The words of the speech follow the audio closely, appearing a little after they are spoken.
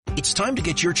It's time to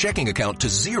get your checking account to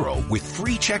zero with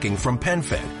free checking from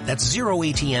PenFed. That's zero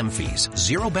ATM fees,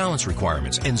 zero balance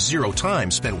requirements, and zero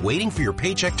time spent waiting for your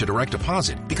paycheck to direct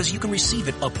deposit because you can receive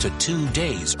it up to 2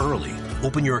 days early.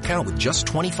 Open your account with just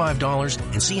 $25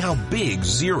 and see how big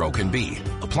zero can be.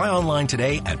 Apply online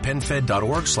today at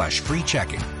PenFed.org/free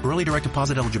checking. Early direct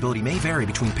deposit eligibility may vary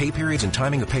between pay periods and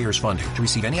timing of payers' funding. To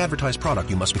receive any advertised product,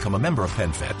 you must become a member of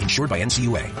PenFed, insured by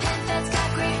NCUA. That's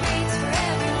got great rates for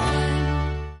everyone.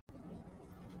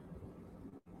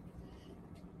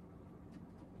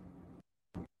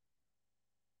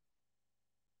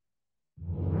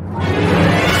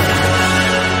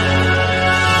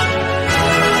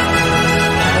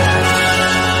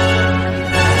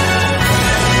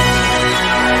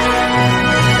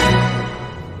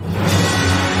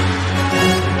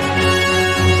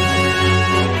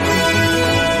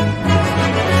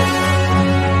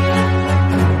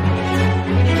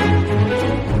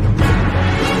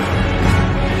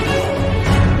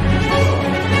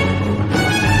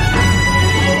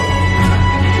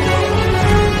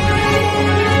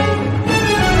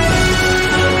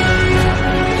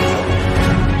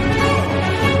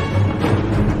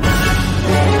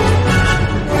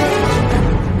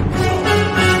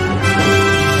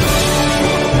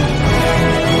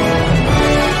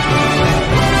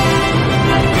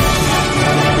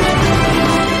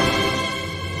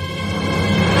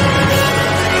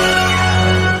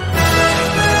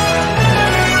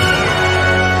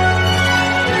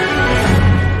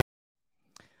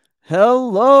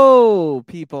 Hello,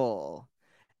 people.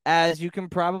 As you can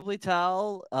probably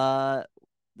tell,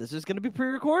 this is going to be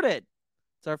pre-recorded.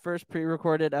 It's our first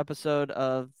pre-recorded episode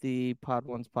of the Pod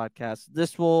Ones podcast.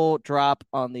 This will drop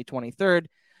on the 23rd,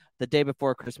 the day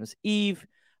before Christmas Eve.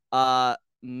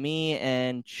 Me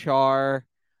and Char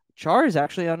is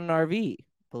actually on an RV,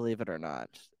 believe it or not,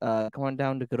 going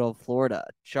down to good old Florida.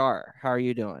 Char, how are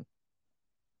you doing?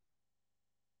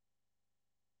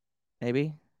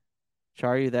 Maybe?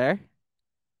 Char, are you there?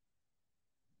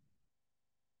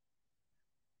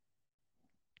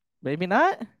 Maybe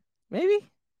not.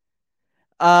 Maybe.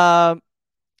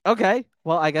 Okay.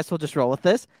 Well, I guess we'll just roll with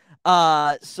this.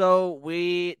 So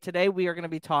today we are going to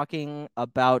be talking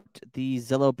about the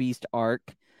Zillo Beast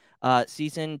arc,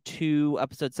 season 2,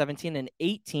 episode 17 and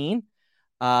 18.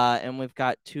 And we've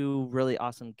got 2 really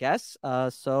awesome guests.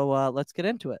 So let's get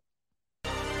into it.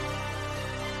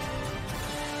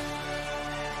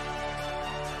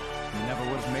 You never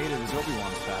would have made it as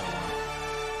Obi-Wan's Padawan,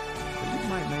 but you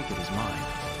might make it as mine.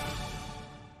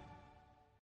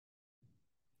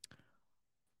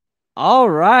 All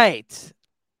right.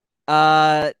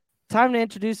 Time to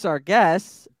introduce our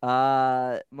guests,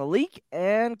 Malik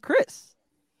and Chris.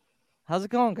 How's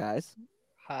it going, guys?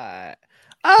 Hi.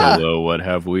 Hello, what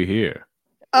have we here?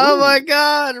 Oh my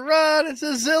God! Run! It's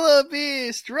a Zillo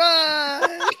Beast!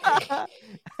 Run!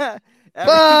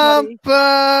 Bum,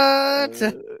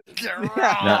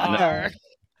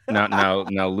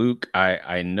 Now, Luke,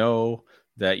 I know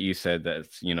that you said that,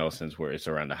 since it's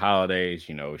around the holidays,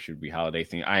 it should be holiday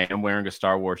thing. I am wearing a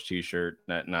Star Wars t-shirt.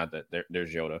 Not that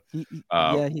there's Yoda,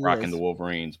 rocking the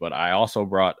Wolverines, but I also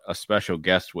brought a special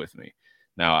guest with me.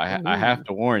 Now, I have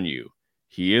to warn you,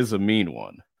 he is a mean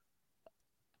one.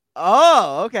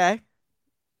 Oh, okay.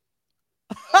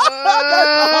 That's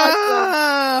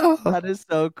awesome. That is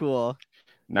so cool.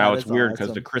 Now it's weird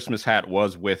because the Christmas hat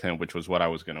was with him, which was what I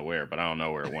was going to wear, but I don't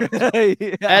know where it went.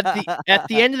 At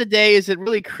the end of the day, is it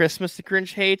really Christmas the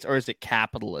Grinch hates, or is it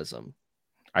capitalism?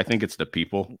 I think it's the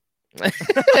people.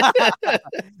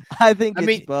 I think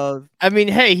it's both. I mean,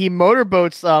 hey, he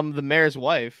motorboats the mayor's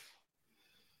wife.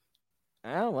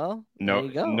 Oh well.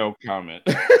 No comment.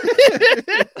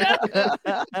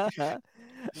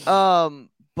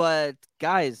 But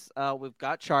guys, we've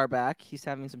got Char back. He's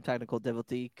having some technical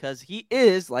difficulty because he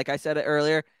is, like I said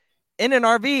earlier, in an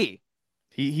RV.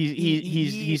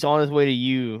 He's on his way to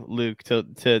you, Luke,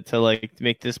 to like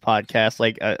make this podcast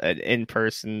like an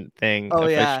in-person thing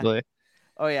officially.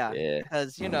 Oh yeah.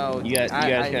 Because you guys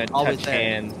gotta touch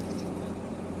hands.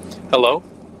 Hello.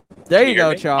 There you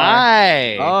go, Char.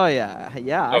 Hi. Oh yeah,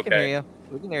 I can hear you.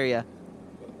 We can hear you.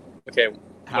 Okay.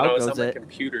 How when I was goes on my it?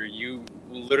 computer, you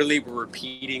literally were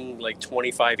repeating like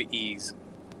 25 E's.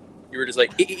 You were just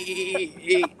like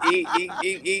e.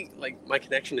 Like my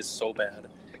connection is so bad.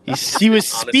 He was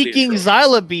speaking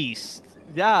Zillo Beast.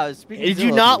 Yeah, I was speaking. Did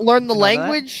you not learn the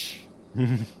language?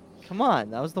 Come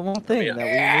on, that was the one thing that we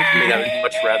I would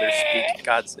much rather speak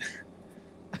God's.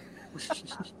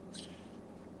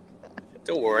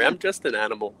 Don't worry, I'm just an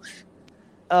animal.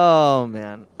 Oh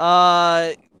man.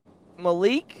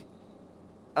 Malik,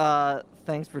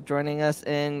 Thanks for joining us.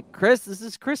 And Chris, this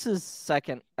is Chris's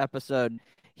second episode.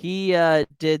 He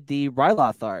did the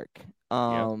Ryloth arc,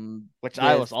 which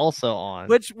I was also on.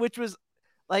 Which was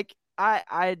like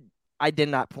I did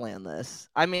not plan this.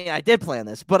 I mean, I did plan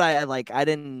this, but I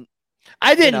didn't.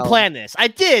 I didn't plan this. I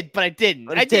did, but I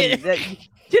didn't. I did.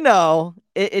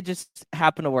 It just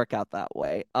happened to work out that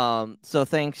way. So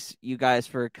thanks you guys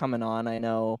for coming on. I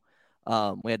know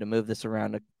we had to move this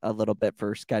around a little bit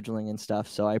for scheduling and stuff,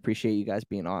 so I appreciate you guys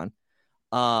being on.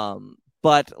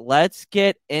 But let's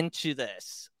get into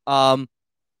this.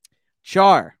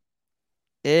 Char,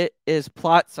 it is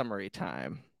plot summary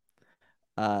time.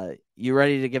 You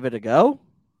ready to give it a go?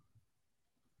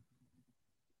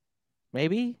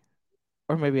 Maybe?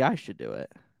 Or maybe I should do it.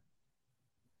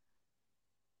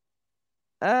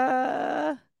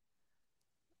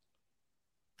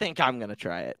 Think I'm gonna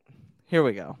try it. Here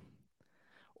we go.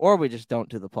 Or we just don't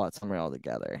do the plot summary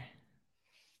altogether.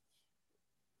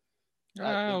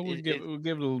 We'll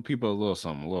give the people a little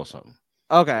something.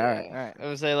 Okay, all right. I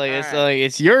would say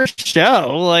it's your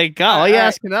show. Like, God, what are you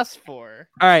asking us for?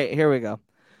 All right, here we go.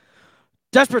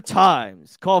 Desperate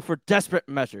times call for desperate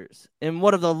measures. In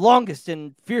one of the longest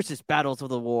and fiercest battles of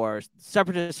the war,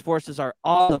 separatist forces are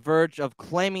on the verge of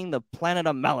claiming the planet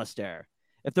of Malastare.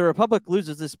 If the Republic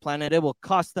loses this planet, it will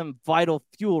cost them vital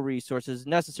fuel resources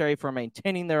necessary for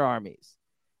maintaining their armies.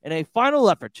 In a final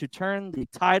effort to turn the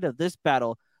tide of this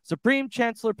battle, Supreme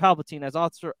Chancellor Palpatine has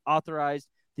authorized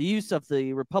the use of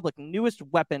the Republic's newest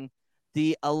weapon,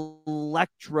 the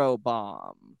Electro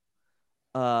Bomb.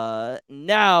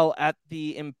 Now at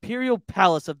the Imperial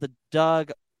Palace of the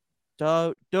Doge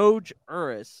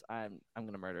Urus, I'm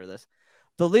gonna murder this.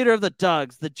 The leader of the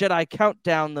Dugs, the Jedi count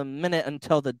down the minute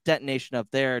until the detonation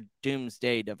of their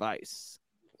doomsday device.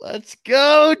 Let's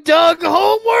go, Doug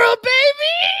Homeworld,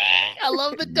 baby! I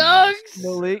love the Dugs.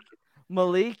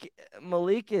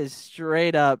 Malik is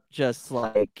straight up just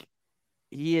like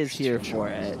he is here for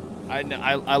it. I know.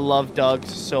 I love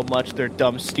Dugs so much. Their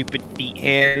dumb, stupid feet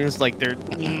hands, like they're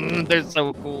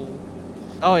so cool.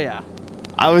 Oh yeah,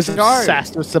 I was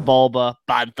obsessed with Sebulba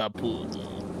Bantapudu.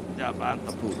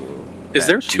 Is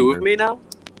there two of me now?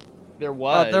 There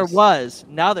was. There was.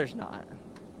 Now there's not.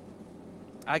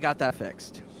 I got that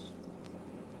fixed.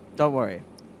 Don't worry.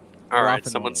 All right,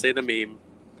 someone say the meme.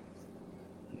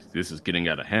 This is getting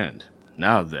out of hand.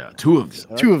 Now there are two of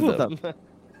them. Two of them.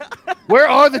 Where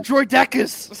are the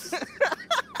droidecas?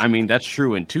 I mean, that's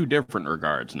true in two different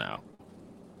regards now.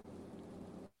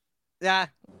 Yeah,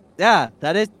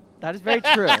 that is very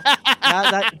true.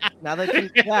 now that you,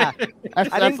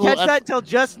 I didn't catch that till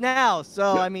just now.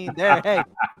 So I mean, there. Hey,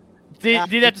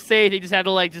 did have to say it? He just had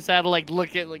to look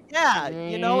at like. Yeah,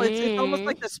 it's almost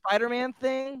like the Spider-Man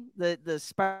thing, the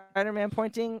Spider-Man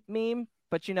pointing meme,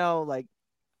 but like.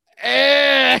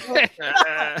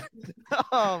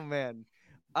 Oh man.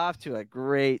 Off to a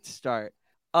great start.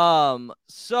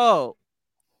 So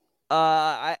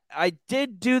I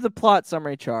did do the plot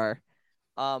summary, Char.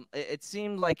 It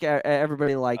seemed like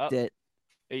everybody liked it.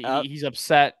 He's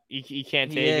upset. He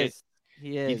can't take it.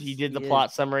 He is. He did the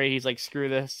plot summary. He's like, screw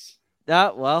this.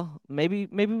 Well, maybe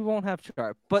we won't have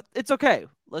Char, but it's okay.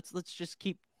 Let's just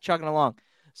keep chugging along.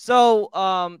 So,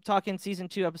 talking season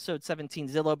 2, episode 17,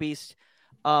 Zillo Beast.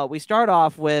 We start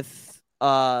off with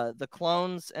the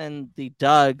clones and the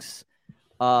Dugs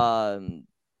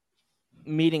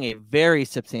meeting a very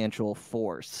substantial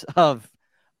force of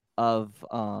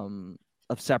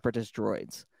separatist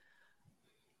droids.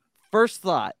 First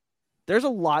thought, there's a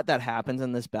lot that happens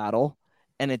in this battle,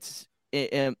 and it's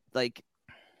like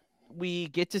we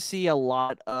get to see a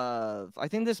lot of. I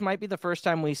think this might be the first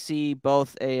time we see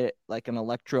both an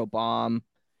electro bomb.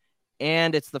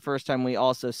 And it's the first time we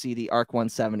also see the ARC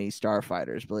 170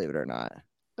 starfighters, believe it or not.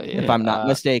 If I'm not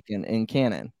mistaken, in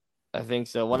canon. I think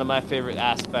so. One of my favorite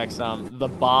aspects, the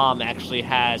bomb actually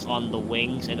has on the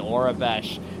wings an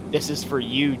Orabesh. This is for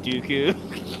you, Dooku.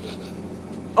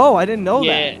 Oh, I didn't know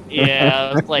that.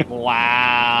 Yeah, it's like,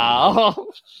 wow.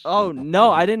 Oh,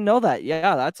 no, I didn't know that.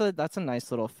 Yeah, that's a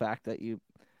nice little fact that you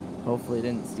hopefully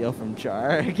didn't steal from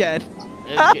Char again.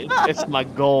 It's my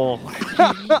goal.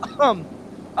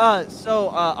 So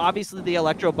obviously the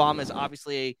electro bomb is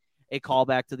obviously a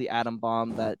callback to the atom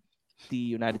bomb that the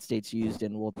United States used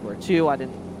in World War II.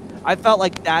 I felt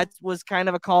like that was kind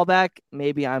of a callback.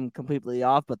 Maybe I'm completely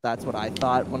off, but that's what I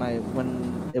thought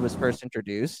when it was first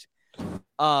introduced.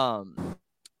 It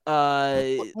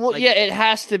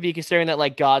has to be, considering that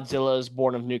like Godzilla is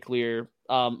born of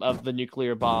the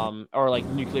nuclear bomb or like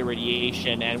nuclear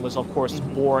radiation, and was of course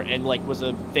born and like was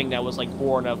a thing that was like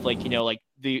born of like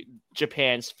the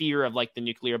Japan's fear of like the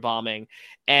nuclear bombing,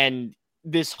 and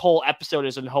this whole episode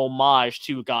is an homage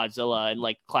to Godzilla and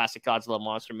like classic Godzilla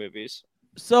monster movies.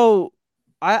 So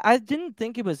I didn't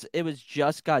think it was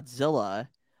just Godzilla.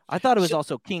 I thought it was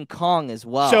also King Kong as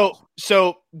well.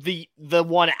 So the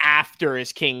one after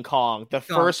is King Kong. The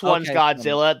first one's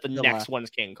Godzilla. The next one's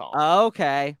King Kong.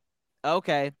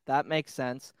 Okay, that makes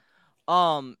sense.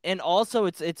 And also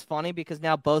it's funny because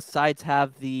now both sides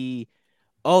have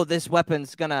this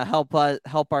weapon's gonna help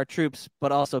our troops,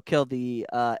 but also kill the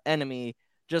enemy,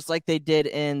 just like they did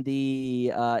in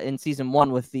the in season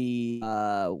 1 with the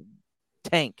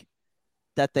tank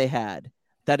that they had.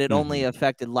 That it only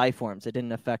affected life forms. It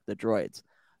didn't affect the droids.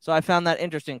 So I found that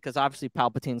interesting because obviously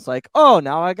Palpatine's like, oh,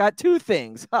 now I got 2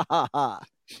 things. Ha ha ha.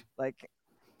 Like,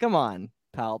 come on,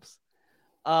 Palps.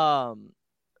 I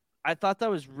thought that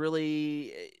was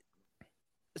really,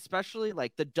 especially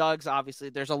like the Dugs. Obviously,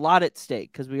 there's a lot at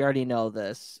stake because we already know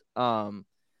this. Malastare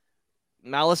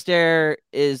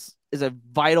is a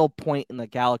vital point in the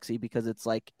galaxy because it's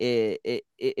like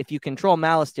if you control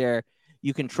Malastare,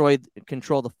 you control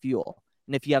the fuel.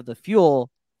 And if you have the fuel,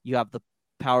 you have the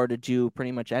power to do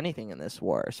pretty much anything in this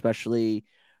war, especially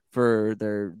for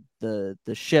the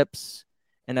ships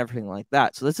and everything like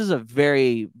that. So this is a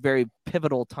very, very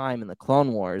pivotal time in the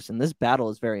Clone Wars, and this battle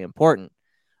is very important.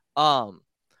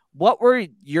 What were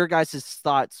your guys'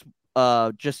 thoughts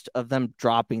just of them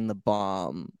dropping the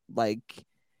bomb? Like,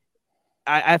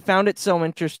 I found it so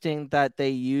interesting that they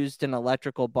used an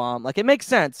electrical bomb. Like, it makes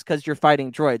sense because you're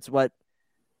fighting droids.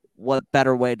 What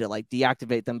better way to like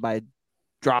deactivate them by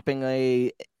dropping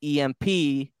a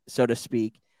EMP, so to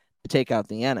speak, to take out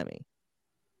the enemy?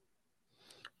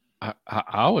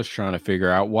 I was trying to figure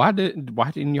out why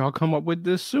didn't y'all come up with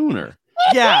this sooner?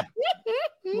 Yeah.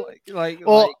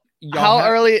 How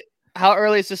early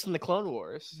is this in the Clone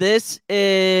Wars? This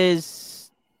is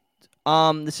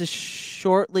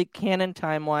shortly canon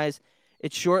time wise.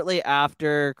 It's shortly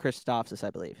after Christophsis, I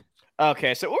believe.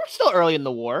 Okay, so we're still early in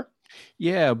the war.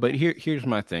 Yeah, but here's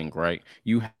my thing, right?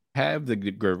 You have the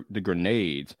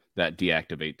grenades that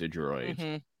deactivate the droids.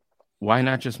 Mm-hmm. Why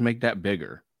not just make that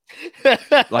bigger?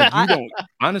 Like,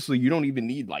 you don't even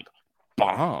need like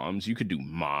bombs. You could do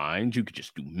mines. You could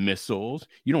just do missiles.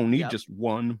 You don't need just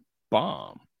one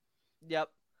bomb. Yep.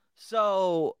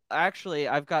 So actually,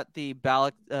 I've got the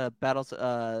battles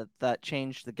that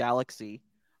changed the galaxy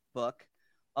book.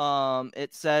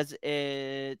 It says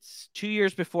it's 2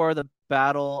 years before the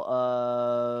Battle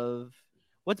of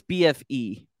what's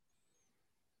BFE?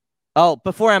 Oh,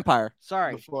 before Empire.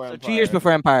 Sorry. Before Empire. 2 years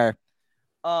before Empire.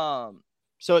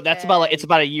 So that's about it's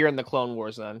about a year in the Clone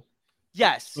Wars then.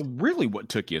 Yes. So really, what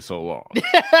took you so long?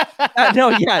 No,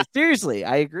 yeah, seriously,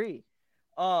 I agree.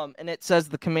 And it says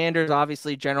the commanders,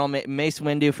 obviously General Mace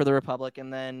Windu for the Republic,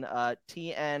 and then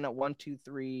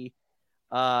TN-123.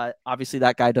 Obviously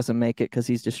that guy doesn't make it because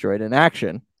he's destroyed in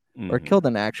action or killed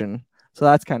in action. So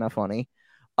that's kind of funny.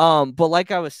 But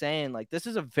like I was saying, like this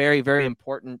is a very, very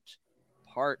important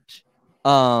part,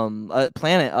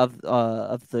 planet of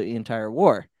the entire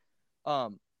war.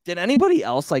 Did anybody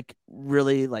else like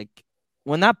really like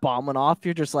when that bomb went off?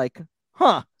 You're just like,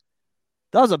 huh,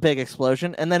 that was a big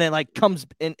explosion, and then it like comes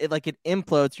in, it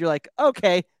implodes. You're like,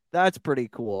 okay, that's pretty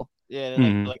cool. Yeah,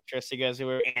 and like electricity goes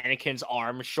where Anakin's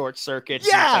arm short circuits.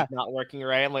 Yeah, and it's, like, not working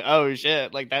right. I'm like, oh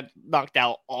shit! Like that knocked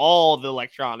out all the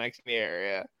electronics in the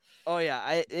area. Oh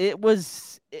yeah,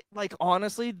 like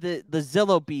honestly, the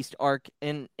Zillo Beast arc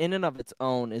in and of its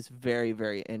own is very,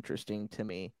 very interesting to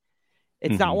me.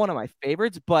 It's not one of my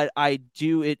favorites, but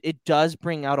it does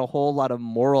bring out a whole lot of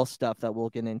moral stuff that we'll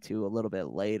get into a little bit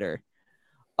later.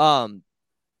 So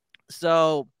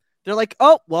they're like,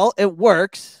 oh well, it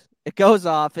works. It goes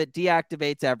off. It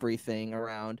deactivates everything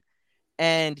around,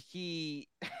 and and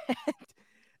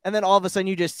then all of a sudden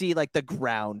you just see like the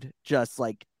ground just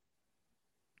like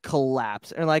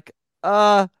collapse, and like,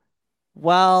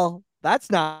 well,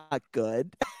 that's not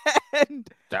good. And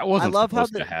that wasn't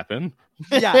supposed to happen.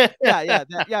 Yeah.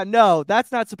 No,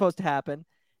 that's not supposed to happen.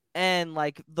 And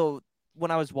like when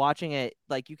I was watching it,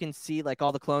 like you can see like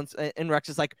all the clones, and Rex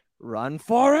is like, run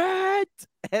for it,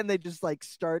 and they just like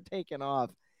start taking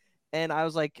off. And I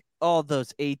was like, oh,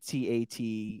 those AT-AT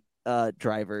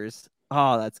drivers.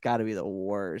 Oh, that's got to be the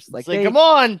worst. Like, come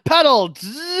on, pedal.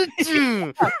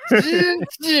 We're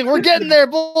getting there,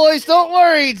 boys. Don't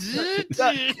worry.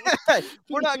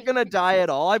 We're not going to die at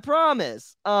all. I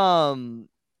promise.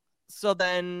 So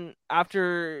then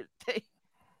after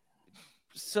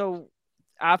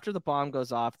the bomb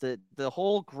goes off, the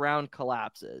whole ground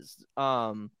collapses.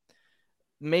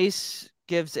 Mace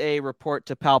gives a report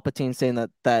to Palpatine saying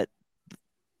that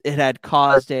it had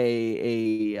caused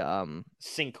a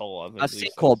sinkhole. A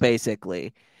sinkhole,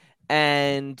 basically.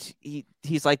 and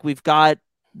he's like, we've got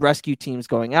rescue teams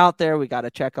going out there. We got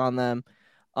to check on them.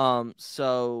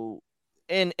 So,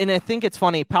 and I think it's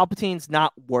funny. Palpatine's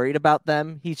not worried about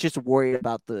them. He's just worried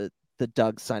about the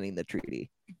Doug signing the treaty.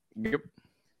 Yep.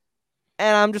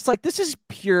 And I'm just like, this is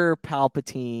pure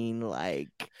Palpatine.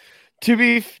 Like, to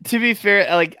be fair,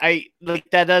 like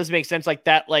that does make sense. Like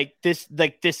that,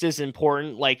 this is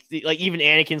important. Like even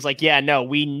Anakin's like, yeah, no,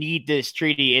 we need this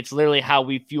treaty. It's literally how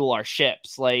we fuel our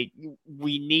ships. Like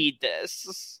we need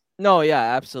this. No,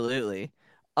 yeah, absolutely.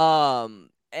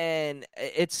 And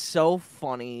it's so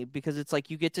funny because it's like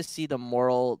you get to see the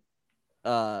moral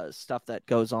stuff that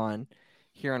goes on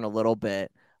here in a little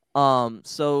bit.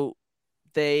 So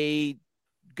they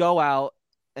go out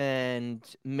and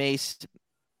Mace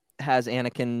has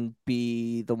Anakin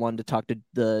be the one to talk to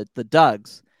the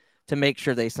Dugs to make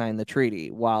sure they sign the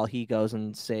treaty while he goes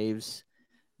and saves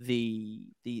the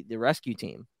rescue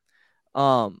team.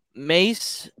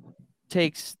 Mace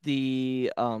takes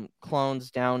the clones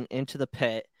down into the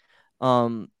pit.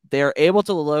 They're able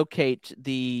to locate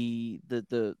the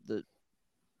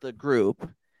group.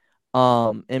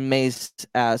 And Mace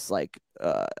asks, like,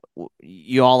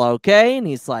 you all okay? And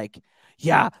he's like,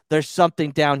 yeah, there's something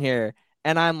down here.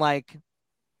 And I'm like,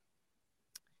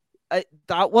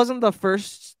 that wasn't the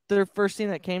first thing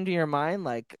that came to your mind.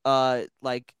 Like,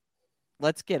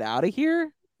 let's get out of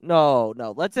here. No,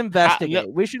 let's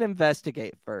investigate. We should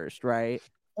investigate first, right?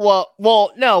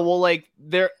 No. Like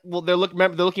they're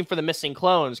looking for the missing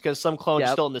clones because some clones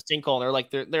are still in the sinkhole. And they're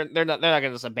like, they're not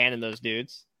gonna just abandon those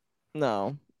dudes.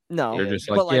 No. They're just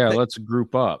like, let's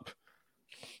group up.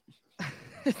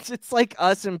 It's like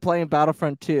us in playing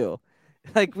Battlefront 2.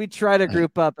 Like we try to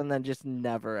group up and then just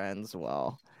never ends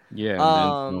well. Yeah,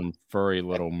 and then some furry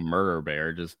little murder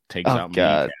bear just takes out me.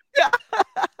 Can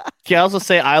I also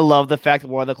say I love the fact that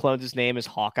one of the clones' name is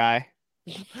Hawkeye?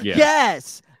 Yeah.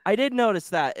 Yes, I did notice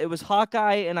that. It was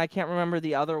Hawkeye, and I can't remember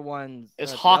the other ones.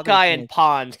 It's Hawkeye and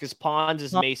Pons, because Pons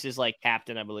is Mace's like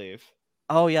captain, I believe.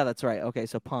 Oh yeah, that's right. Okay,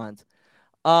 so Pons.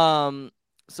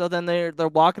 So then they're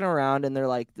walking around and they're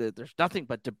like, there's nothing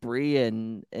but debris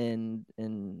and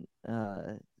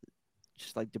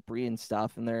just like debris and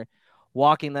stuff, and they're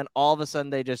walking. Then all of a sudden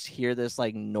they just hear this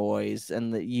like noise,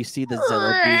 and you see the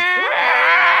Zillo beast,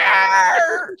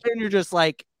 and you're just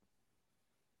like,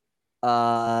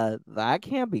 that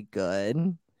can't be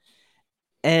good.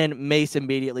 And Mace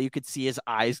immediately, you could see his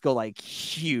eyes go like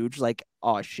huge, like,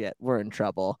 oh shit, we're in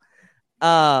trouble.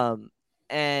 And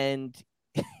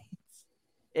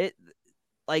it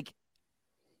like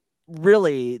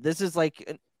really, this is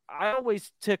like, I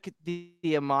always took the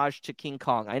homage to King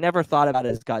Kong. I never thought about it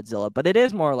as Godzilla, but it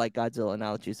is more like Godzilla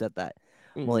now that you said that,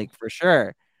 Malik, for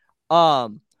sure.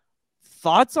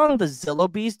 Thoughts on the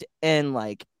Zillo Beast and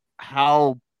like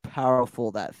how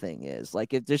powerful that thing is?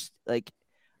 Like, it just like,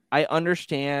 I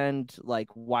understand like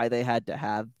why they had to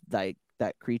have like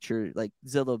that creature like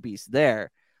Zillo Beast there.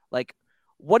 Like,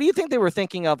 what do you think they were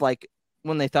thinking of like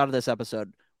when they thought of this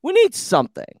episode? We need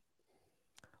something.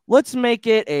 Let's make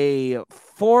it a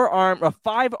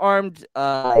 5-armed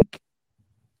like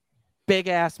big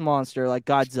ass monster like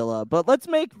Godzilla, but let's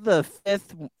make the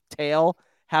 5th tail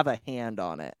have a hand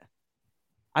on it.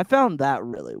 I found that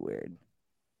really weird.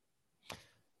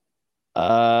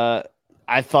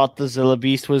 I thought the Zilla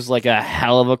Beast was like a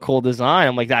hell of a cool design.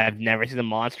 I'm like, I've never seen a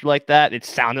monster like that. It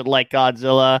sounded like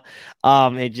Godzilla.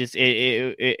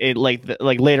 It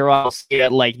like later on, I'll see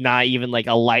it like not even like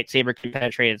a lightsaber can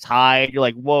penetrate its hide. You're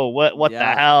like, whoa, what the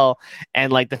hell?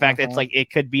 And like the fact that it's like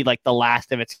it could be like the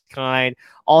last of its kind.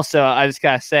 Also, I just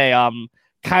gotta say,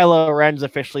 Kylo Ren's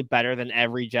officially better than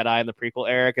every Jedi in the prequel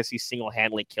era because he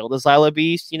single-handedly killed the Zilla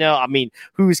Beast. You know, I mean,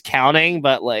 who's counting?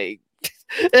 But like.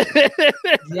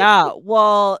 Yeah,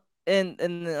 well, and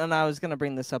I was gonna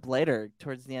bring this up later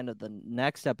towards the end of the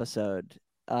next episode.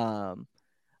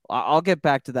 I'll get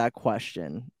back to that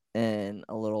question in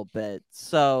a little bit.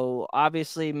 So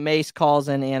obviously Mace calls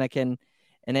in Anakin,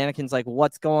 and Anakin's like,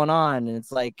 "What's going on?" And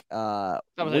it's like,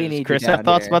 "We need Chris you down have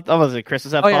thoughts here." about that. Was it Chris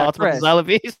have thoughts about the Zilla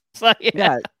Beast?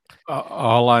 Yeah.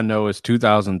 All I know is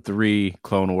 2003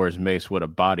 Clone Wars Mace would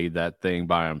have bodied that thing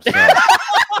by himself.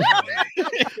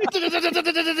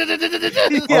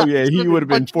 Oh yeah, he would have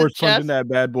been force punching that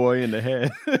bad boy in the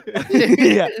head.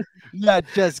 yeah,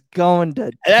 just going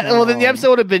to. Well, then the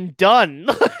episode would have been done.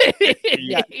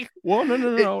 Yeah. Well,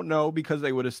 no, because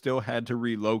they would have still had to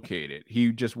relocate it.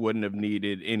 He just wouldn't have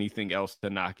needed anything else to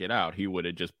knock it out. He would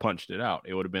have just punched it out.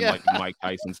 It would have been like Mike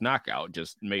Tyson's knockout,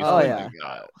 just Mace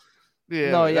style.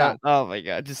 Yeah. No, yeah. Oh my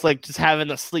god. Just having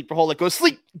a sleeper hole, like go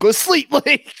sleep.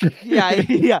 Like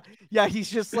yeah. He's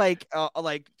just like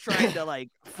trying to like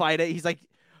fight it. He's like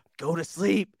Go to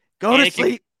sleep. Go to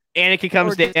sleep. Anakin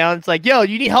comes down. It's like, yo,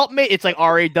 you need help, mate? It's like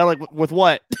already done. Like with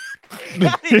what?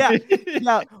 yeah.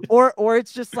 Or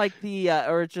it's just like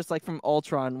or it's just like from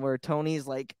Ultron where Tony's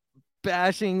like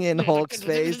bashing in Hulk's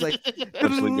face, like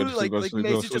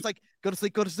Mace's just like, go to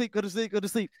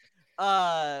sleep.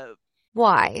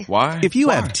 Why? If you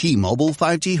have T-Mobile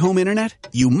 5G home internet,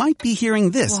 you might be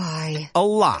hearing this a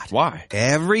lot. Why?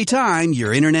 Every time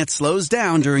your internet slows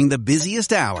down during the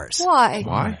busiest hours.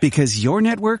 Why? Because your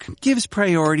network gives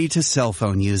priority to cell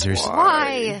phone users.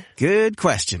 Why? Good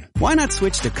question. Why not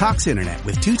switch to Cox Internet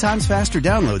with 2 times faster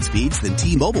download speeds than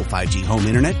T-Mobile 5G home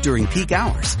internet during peak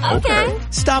hours? Okay.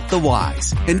 Stop the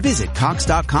whys and visit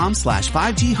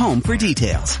cox.com/5G home for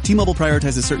details. T-Mobile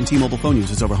prioritizes certain T-Mobile phone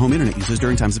users over home internet users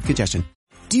during times of congestion.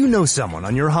 Do you know someone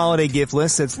on your holiday gift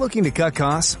list that's looking to cut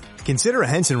costs? Consider a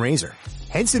Henson razor.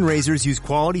 Henson razors use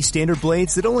quality standard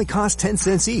blades that only cost 10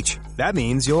 cents each. That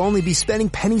means you'll only be spending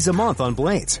pennies a month on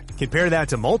blades. Compare that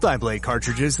to multi-blade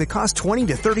cartridges that cost 20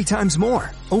 to 30 times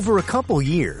more. Over a couple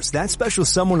years, that special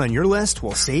someone on your list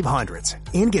will save hundreds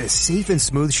and get a safe and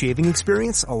smooth shaving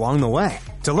experience along the way.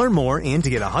 To learn more and to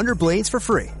get 100 blades for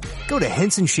free, go to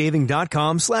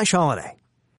hensonshaving.com/holiday.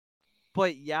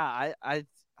 But yeah,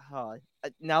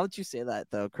 now that you say that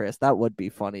though, Chris, that would be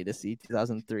funny to see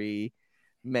 2003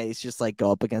 Mace just like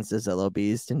go up against the Zillo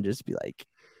Beast and just be like,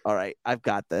 all right, I've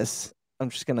got this. I'm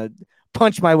just going to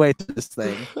punch my way through this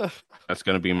thing. That's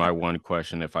going to be my one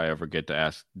question if I ever get to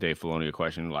ask Dave Filoni a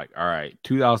question. Like, all right,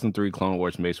 2003 Clone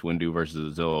Wars Mace Windu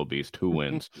versus the Zillo Beast. Who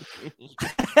wins?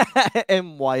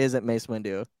 And why is it Mace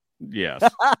Windu? Yes.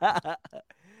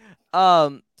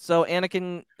 So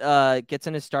Anakin gets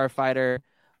in his starfighter.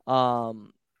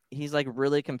 He's like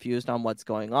really confused on what's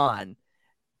going on.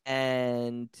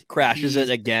 And crashes it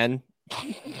again.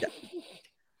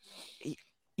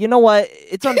 You know what?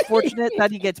 It's unfortunate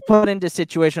that he gets put into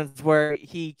situations where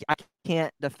I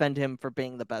can't defend him for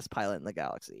being the best pilot in the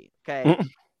galaxy. Okay,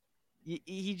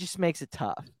 he just makes it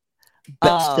tough.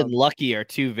 Best and lucky are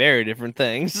two very different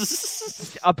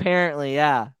things. Apparently,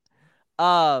 yeah.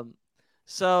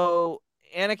 So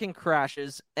Anakin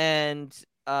crashes and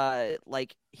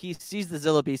like he sees the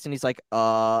Zillo Beast and he's like,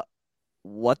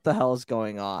 what the hell is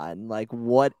going on? Like,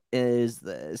 what is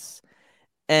this?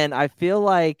 And I feel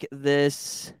like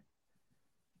this.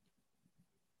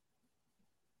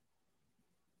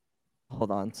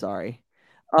 Hold on, sorry.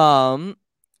 And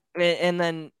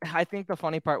then I think the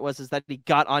funny part is that he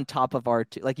got on top of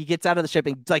R2. Like he gets out of the ship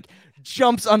and like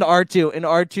jumps onto R2, and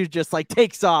R2 just like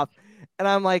takes off. And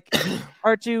I'm like,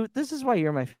 R2, this is why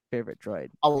you're my favorite droid.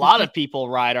 A lot of people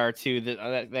ride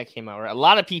R2. That came out right. A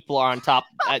lot of people are on top.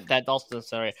 That also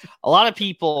sorry. A lot of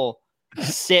people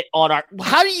sit on our.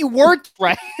 How do you word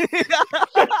right?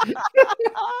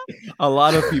 A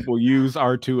lot of people use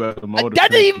R2 as a mode of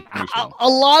transportation. A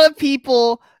lot of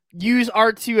people use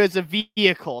R2 as a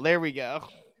vehicle. There we go.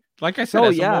 Like I said,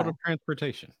 a mode of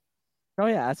transportation. Oh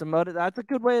yeah, as a mode. That's a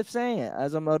good way of saying it.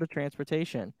 As a mode of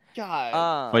transportation.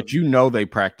 God. But you know they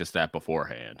practiced that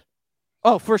beforehand.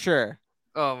 Oh, for sure.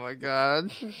 Oh my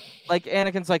god. Like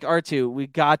Anakin's like, R2, we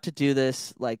got to do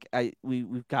this. Like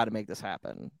we've got to make this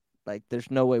happen. Like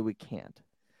there's no way we can't.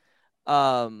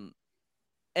 And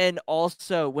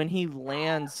also when he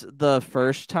lands the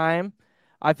first time,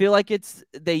 I feel like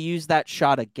they use that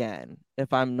shot again,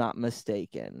 if I'm not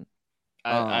mistaken.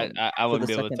 I wouldn't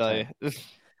be able to tell you.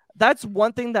 That's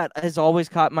one thing that has always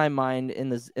caught my mind in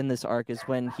this arc is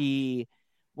when he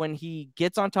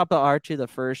gets on top of R2 the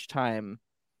first time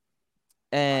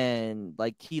and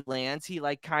like he lands, he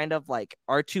like kind of like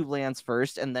R2 lands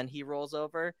first and then he rolls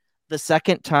over. The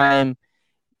second time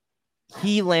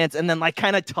he lands and then like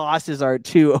kind of tosses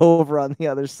R2 over on the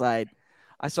other side.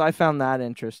 So I found that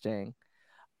interesting.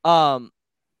 So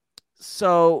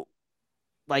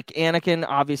like Anakin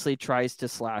obviously tries to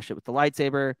slash it with the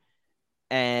lightsaber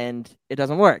and it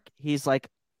doesn't work. He's like,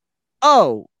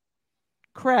 oh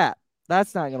crap,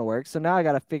 that's not gonna work. So now I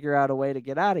gotta figure out a way to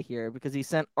get out of here because he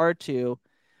sent R2.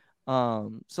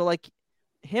 So like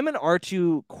him and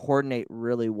R2 coordinate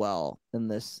really well in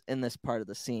this part of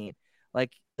the scene.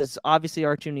 Like this obviously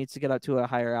R2 needs to get up to a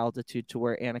higher altitude to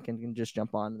where Anakin can just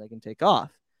jump on and they can take off.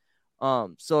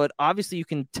 So it obviously you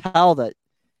can tell that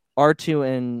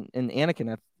R2 and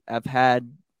Anakin have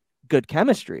had good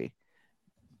chemistry.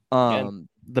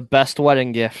 The best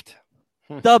wedding gift.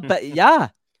 The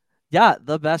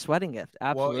best wedding gift.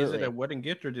 Absolutely. Well, is it a wedding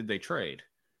gift or did they trade?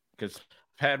 Because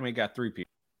Padme got 3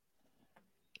 people.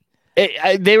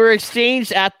 They were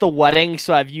exchanged at the wedding,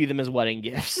 so I view them as wedding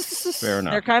gifts. Fair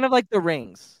enough. They're kind of like the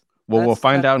rings. Well, we'll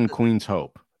find out in Queen's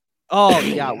Hope. Oh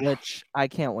yeah, which I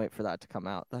can't wait for that to come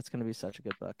out. That's going to be such a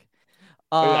good book.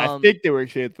 I think they were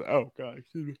shit. Oh god,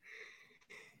 excuse me.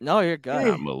 No, you're good.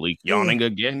 Yeah, Malik yawning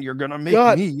again. You're gonna make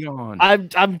me yawn.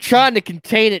 I'm trying to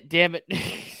contain it. Damn it.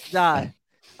 Nah,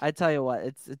 I tell you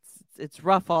what, it's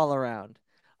rough all around.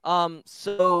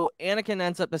 So Anakin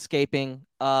ends up escaping.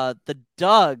 The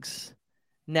Dugs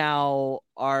now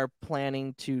are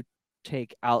planning to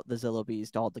take out the Zillo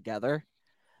Beast altogether,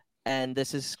 and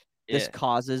this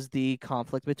causes the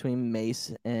conflict between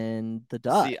Mace and the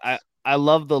Dugs. See, I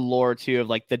love the lore too of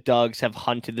like the Dugs have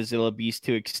hunted the Zillo Beast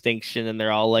to extinction, and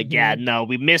they're all like, "Yeah, no,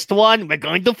 we missed one. We're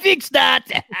going to fix that."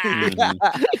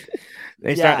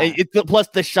 They start. Plus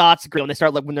the shots great when they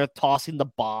start like when they're tossing the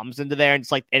bombs into there, and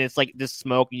it's like this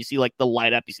smoke, and you see like the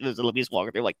light up. You see the Zillo Beast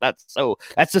walking through. Like that's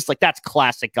just like that's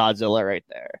classic Godzilla right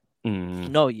there.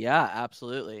 No, yeah,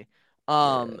 absolutely.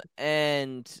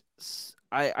 And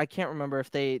I can't remember if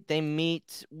they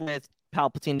meet with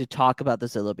Palpatine to talk about the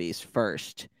Zillo Beast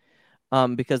first.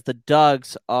 Because the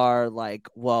Dugs are like,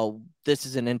 well, this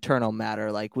is an internal matter.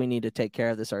 Like, we need to take care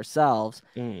of this ourselves.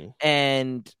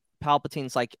 And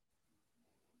Palpatine's like,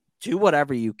 do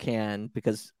whatever you can,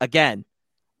 because, again,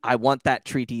 I want that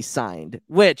treaty signed,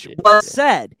 which was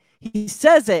said. He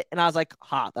says it, and I was like,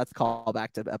 that's call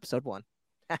back to episode 1.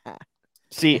 I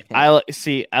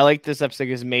like this episode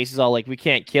because Mace is all like, we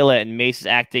can't kill it, and Mace is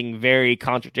acting very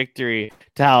contradictory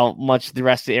to how much the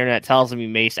rest of the internet tells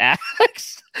him Mace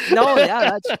acts. No, yeah,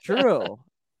 that's true.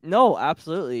 No,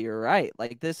 absolutely, you're right.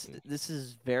 Like this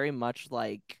is very much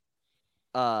like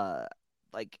Mace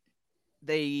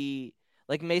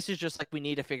is just like, we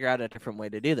need to figure out a different way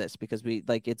to do this because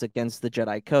it's against the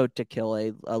Jedi code to kill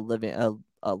a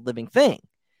living thing.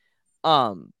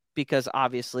 Because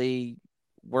obviously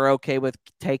we're okay with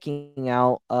taking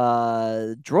out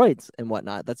droids and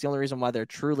whatnot. That's the only reason why they're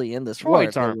truly in this war.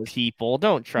 Droids aren't people.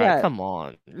 Don't try. Yeah. Come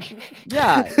on.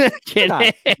 Yeah.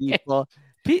 Not people.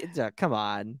 Come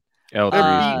on. L3 is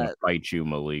gonna fight you,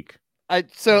 Malik. And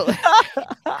her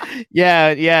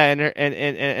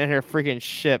freaking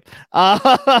ship.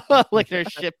 Like her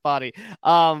ship body.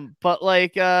 But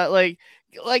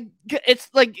it's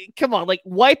like, come on, like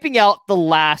wiping out the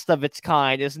last of its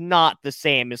kind is not the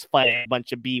same as fighting a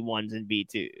bunch of B1s and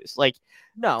B2s. Like,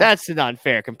 no, that's an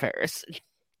unfair comparison.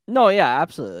 No, yeah,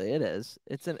 absolutely, it is.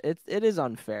 It is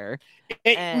unfair.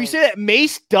 We say that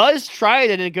Mace does try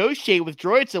to negotiate with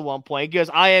droids at one point. He goes,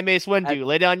 "I am Mace Windu.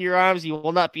 Lay down your arms, you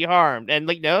will not be harmed." And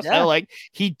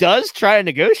he does try to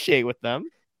negotiate with them.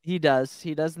 He does.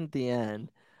 He does in the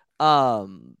end. I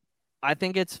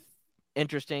think it's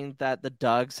interesting that the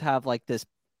Dugs have like this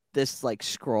like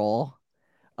scroll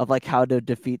of like how to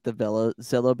defeat the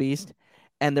Zillo Beast,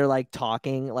 and they're like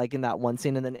talking like in that one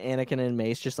scene, and then Anakin and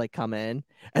Mace just like come in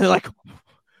and they're like,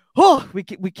 "Oh, we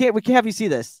can't have you see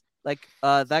this. Like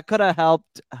that could have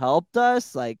helped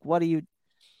us. Like, what do you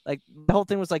like?" The whole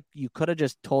thing was like, you could have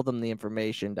just told them the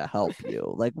information to help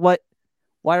you. Like, why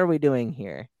are we doing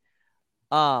here?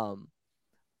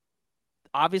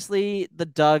 Obviously the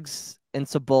Dugs and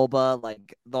Sebulba,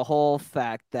 like the whole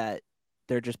fact that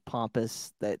they're just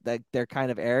pompous, that they're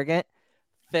kind of arrogant,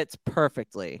 fits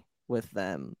perfectly with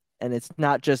them. And it's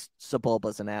not just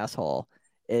Sebulba's an asshole.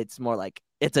 It's more like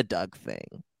it's a Dug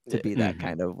thing to be that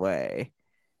kind of way.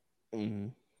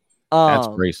 That's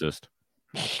racist.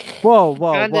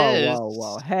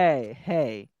 Whoa.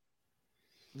 Hey.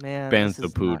 Man.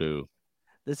 Bantapudu.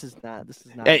 This is not.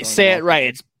 Hey, say it right.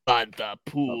 It's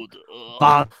Bantapudu.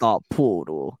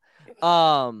 Bantapudu.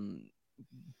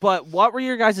 But what were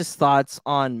your guys' thoughts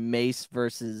on Mace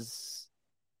versus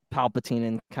Palpatine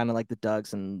and kind of like the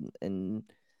Dugs and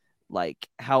like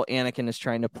how Anakin is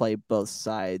trying to play both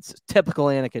sides? Typical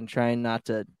Anakin, trying not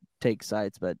to take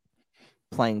sides, but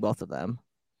playing both of them.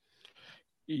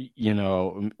 You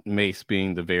know, Mace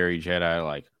being the very Jedi,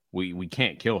 like we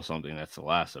can't kill something that's the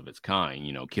last of its kind.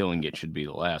 You know, killing it should be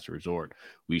the last resort.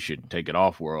 We should take it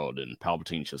off world. And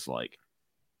Palpatine's just like,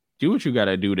 do what you got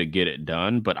to do to get it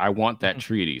done, but I want that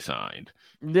treaty signed.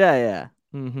 Yeah.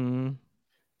 Mm-hmm.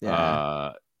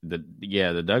 Yeah.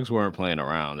 The Dugs weren't playing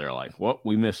around. They're like, "Well,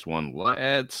 we missed one.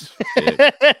 Let's."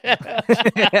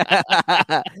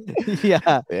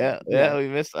 Yeah. We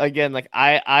missed again. Like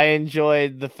I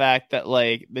enjoyed the fact that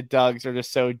like the Dugs are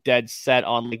just so dead set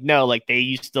on like, no, like they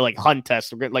used to like hunt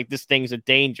us. Like this thing's a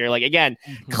danger. Like again,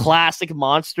 classic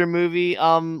monster movie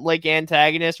like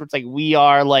antagonist where it's like we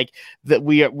are the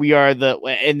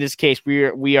in this case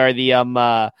we are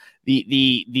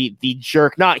the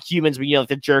jerk, not humans, but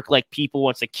the jerk, like people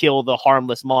wants to kill the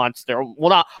harmless monster. Well,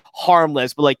 not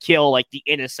harmless, but like kill like the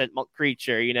innocent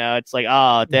creature. It's like,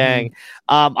 oh dang.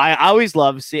 I always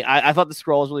love seeing. I thought the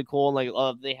scroll was really cool, and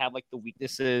like they have like the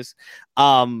weaknesses.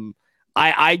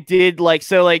 I did like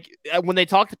so like when they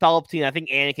talk to Palpatine, I think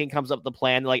Anakin comes up with the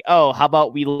plan like, oh, how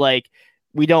about we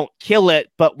don't kill it,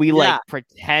 but we like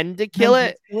pretend to kill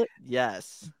it.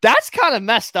 Yes, that's kind of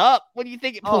messed up when you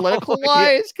think it political yeah.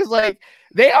 wise, because like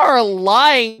they are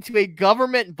lying to a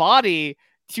government body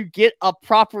to get a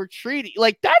proper treaty.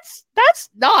 Like that's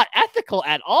not ethical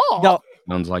at all. No.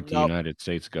 Sounds like the United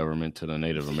States government to the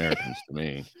Native Americans to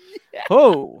me. Yeah.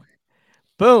 Oh,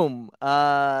 boom.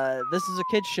 This is a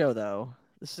kids show though.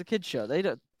 This is a kids show. They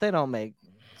don't make.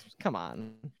 Come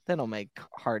on, they don't make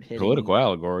hard hitting political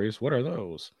allegories. What are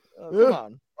those? Come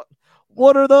on.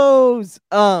 What are those?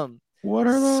 What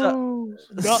are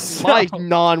those? My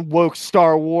non-woke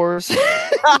Star Wars.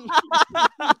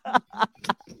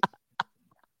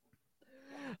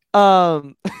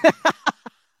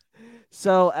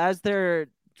 So as they're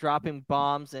dropping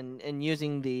bombs and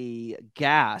using the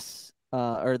gas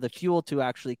or the fuel to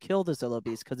actually kill the Zillo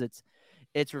beast, because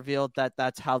it's revealed that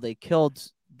that's how they killed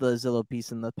the Zillo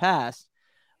beast in the past.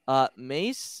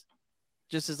 Mace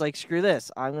just is like, screw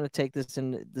this, I'm gonna take this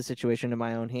in the situation in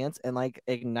my own hands, and like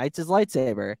ignites his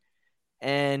lightsaber,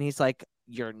 and he's like,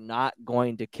 you're not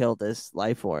going to kill this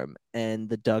life form. And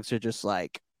the Dugs are just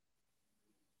like,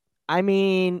 I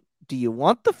mean, do you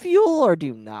want the fuel or do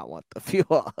you not want the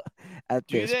fuel at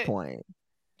this point?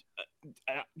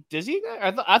 Does he?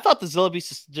 I thought the Zillo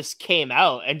beast just came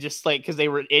out and just like, because they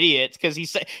were idiots, because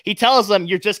he tells them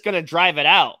you're just gonna drive it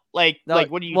out. Like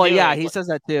what do you? Well, doing? Yeah, he says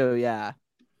that too. Yeah.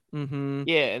 Mm-hmm.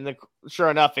 Yeah, and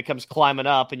sure enough, it comes climbing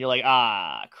up, and you're like,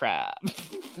 ah, crap.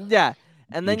 Yeah,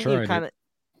 and then you kind of,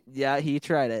 yeah, he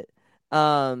tried it.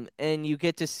 And you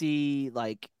get to see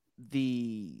like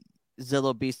the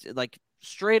Zillo beast, like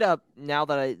straight up. Now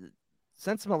that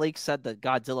since Malik said the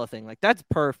Godzilla thing, like that's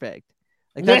perfect.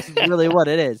 Like that's really what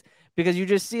it is, because you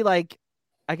just see like,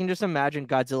 I can just imagine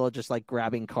Godzilla just like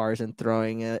grabbing cars and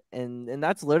throwing it, and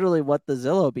that's literally what the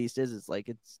Zillo beast is. It's like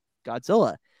it's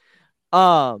Godzilla.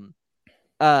 But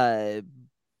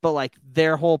like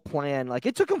their whole plan, like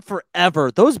it took them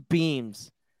forever. Those beams,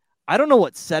 I don't know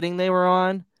what setting they were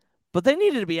on, but they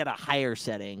needed to be at a higher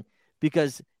setting,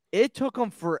 because it took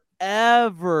them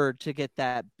forever to get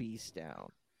that beast down.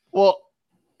 Well,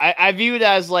 I view it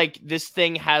as like this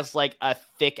thing has like a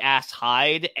thick ass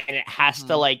hide, and it has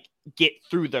to like get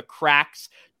through the cracks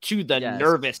to the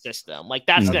nervous system. Like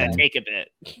that's gonna take a bit.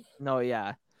 No,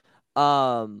 yeah.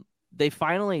 They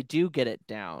finally do get it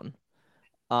down.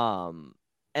 And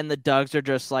the Dugs are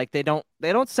just like, they don't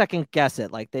second guess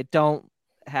it. Like they're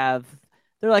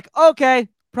like, okay,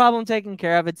 problem taken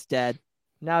care of, it's dead.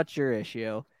 Now it's your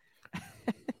issue.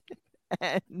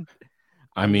 And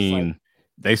I mean,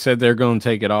 they said they're going to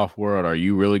take it off world. Are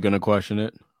you really going to question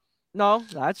it? No,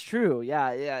 that's true.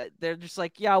 Yeah. They're just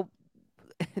like, yeah,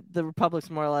 the Republic's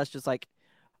more or less just like,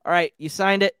 all right, you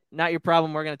signed it, not your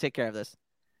problem. We're going to take care of this.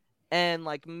 And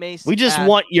like Mace, we just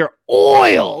want your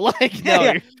oil. Like,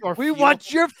 no, we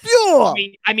want your fuel.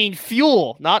 I mean,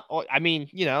 fuel, not oil. I mean,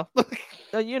 no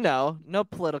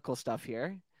political stuff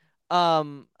here.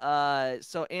 So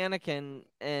Anakin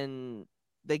and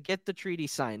they get the treaty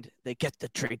signed. And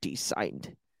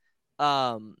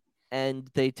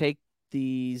they take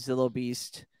the Zillo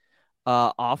beast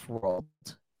off world.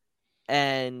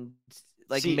 And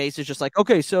like Mace is just like,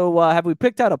 okay, so have we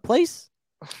picked out a place?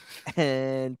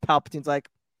 And Palpatine's like,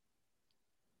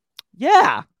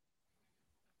 yeah,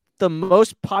 the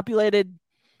most populated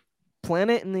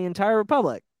planet in the entire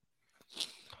Republic.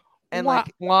 And bum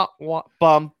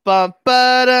bum ba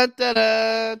da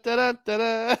da da da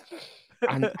da.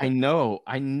 I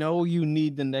know you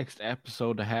need the next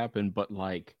episode to happen, but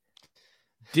like,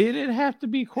 did it have to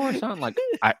be Coruscant? Like,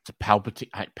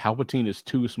 Palpatine is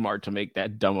too smart to make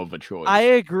that dumb of a choice. I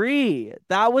agree.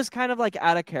 That was kind of like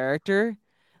out of character.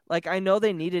 Like, I know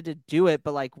they needed to do it,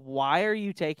 but like, why are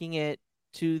you taking it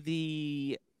to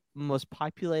the most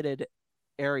populated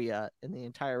area in the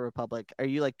entire Republic? Are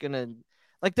you like gonna,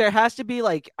 like, there has to be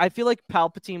like, I feel like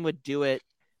Palpatine would do it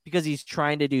because he's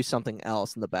trying to do something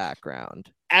else in the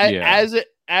background.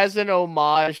 As an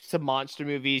homage to monster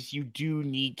movies, you do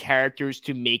need characters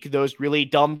to make those really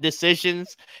dumb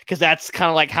decisions, because that's kind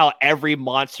of like how every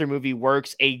monster movie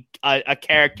works. A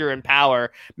character in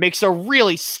power makes a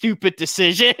really stupid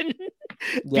decision.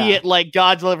 Be it like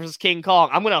Godzilla vs. King Kong.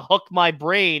 I'm going to hook my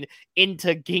brain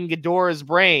into King Ghidorah's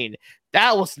brain.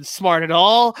 That wasn't smart at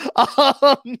all.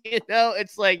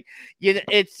 It's like,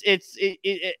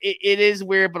 it is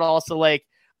weird, but also like,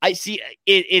 I see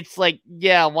it. It's like,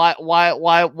 yeah, why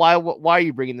are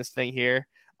you bringing this thing here?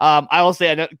 I will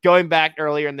say, going back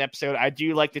earlier in the episode, I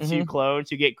do like the two clones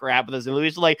who get grabbed with the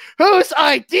Zillo. Like, whose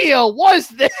idea was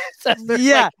this?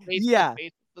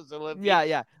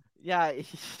 Yeah.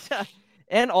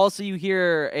 And also you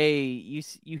hear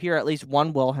you hear at least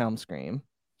one Wilhelm scream.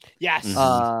 Yes.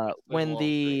 When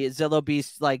the Zillo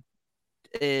Beast like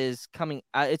is coming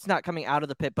it's not coming out of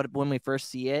the pit, but when we first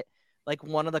see it, like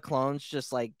one of the clones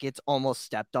just like gets almost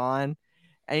stepped on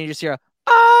and you just hear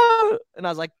ah, and I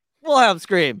was like, Wilhelm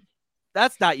scream.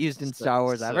 That's not used in Star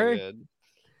Wars ever. Good.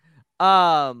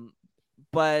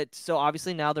 But so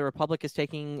obviously now the Republic is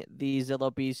taking the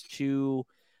Zillo Beast to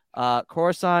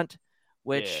Coruscant,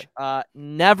 which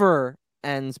never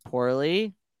ends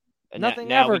poorly. And Nothing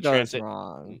now ever we goes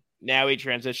wrong. Now we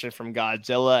transition from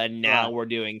Godzilla, and now we're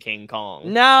doing King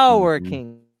Kong. Now we're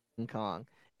King Kong.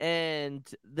 And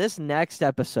this next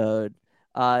episode,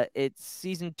 it's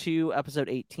season 2, episode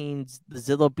 18, The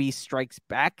Zillo Beast Strikes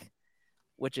Back,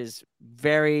 which is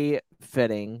very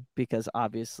fitting because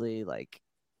obviously, like,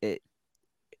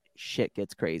 shit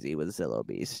gets crazy with Zillo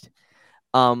Beast.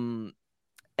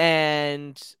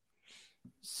 And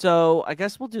so I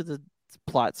guess we'll do the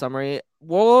plot summary.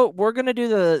 We're gonna do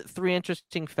the 3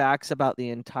 interesting facts about the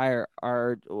entire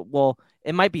art. Well,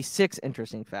 it might be 6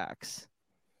 interesting facts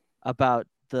about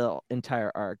the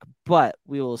entire arc, but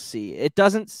we will see. It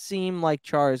doesn't seem like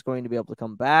Char is going to be able to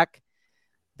come back.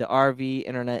 The RV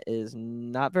internet is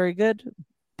not very good,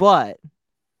 but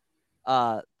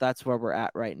that's where we're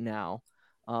at right now.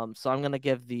 So I'm gonna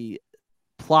give the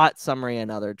plot summary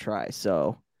another try.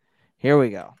 So here we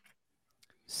go.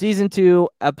 Season 2,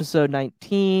 episode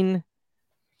 19,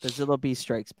 The Zillo Beast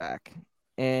Strikes Back.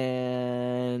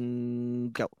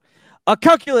 And go. A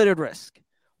calculated risk.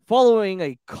 Following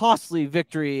a costly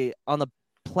victory on the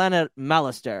planet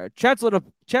Malastare, Chancellor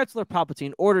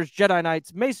Palpatine orders Jedi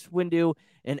Knights Mace Windu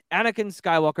and Anakin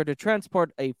Skywalker to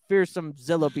transport a fearsome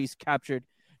Zillo Beast captured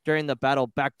during the battle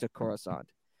back to Coruscant.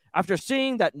 After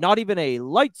seeing that not even a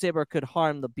lightsaber could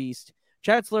harm the beast,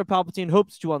 Chancellor Palpatine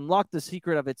hopes to unlock the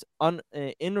secret of its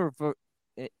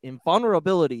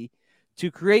invulnerability to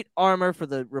create armor for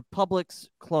the Republic's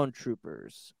clone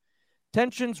troopers.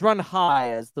 Tensions run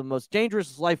high as the most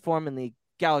dangerous life form in the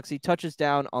galaxy touches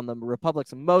down on the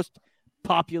Republic's most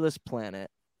populous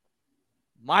planet.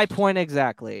 My point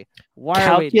exactly.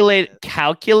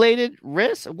 Calculated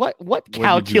risk? What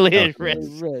calculated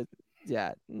risk?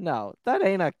 Yeah, no, that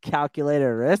ain't a calculated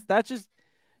risk. That's just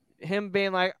him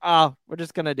being like, oh, we're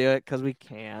just gonna do it because we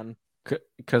can.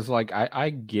 Because like I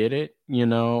get it, you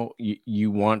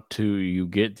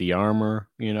get the armor,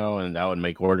 and that would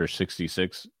make Order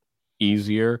 66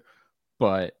 easier.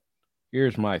 But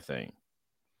here's my thing: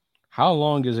 how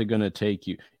long is it gonna take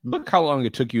you? Look how long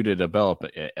it took you to develop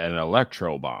an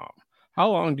electro bomb. How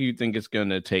long do you think it's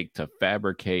gonna take to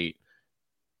fabricate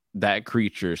that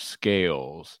creature's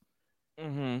scales?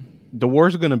 The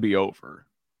war's gonna be over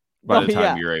by the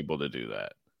time you're able to do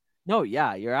that. No,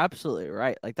 yeah, you're absolutely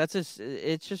right. Like it's just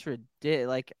ridiculous.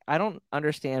 Like I don't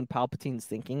understand Palpatine's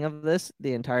thinking of this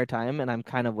the entire time, and I'm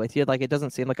kind of with you. Like it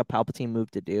doesn't seem like a Palpatine move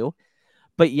to do,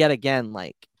 but yet again,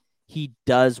 like he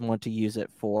does want to use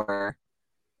it for,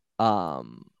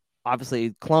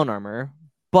 obviously clone armor,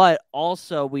 but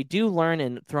also we do learn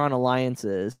in Thrawn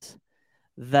Alliances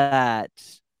that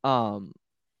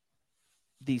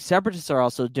the Separatists are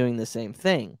also doing the same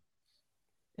thing,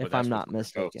 if I'm not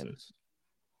mistaken.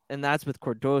 And that's with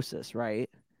Cordosis, right?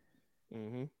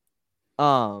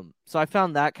 So I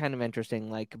found that kind of interesting.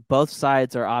 Like both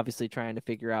sides are obviously trying to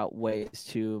figure out ways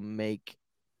to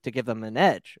give them an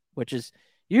edge, which is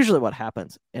usually what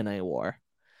happens in a war.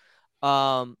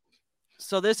 So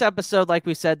this episode, like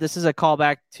we said, this is a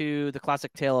callback to the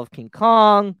classic tale of King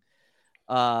Kong.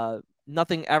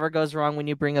 Nothing ever goes wrong when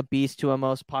you bring a beast to a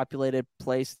most populated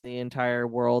place in the entire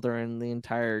world or in the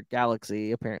entire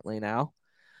galaxy, apparently now.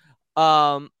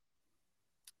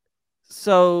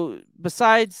 So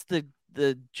besides the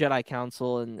Jedi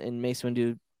Council and Mace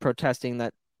Windu protesting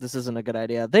that this isn't a good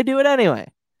idea, they do it anyway.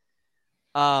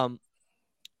 Papa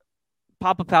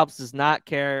Palps does not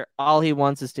care. All he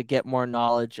wants is to get more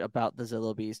knowledge about the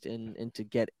Zillo Beast and to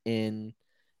get in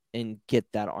and get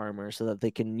that armor so that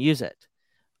they can use it.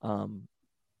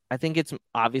 I think it's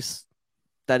obvious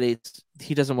that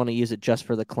he doesn't want to use it just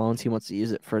for the clones. He wants to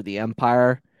use it for the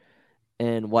Empire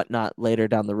and whatnot later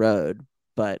down the road.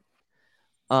 But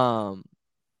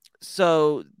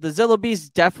so the Zillo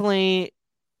Beast definitely.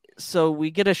 So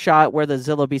we get a shot where the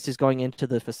Zillo Beast is going into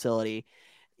the facility.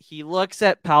 He looks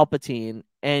at Palpatine,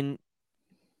 and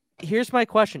here's my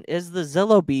question: is the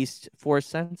Zillo Beast force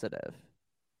sensitive?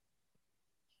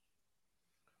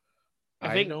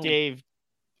 I think Dave.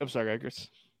 I'm sorry, Chris.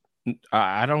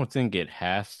 I don't think it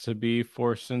has to be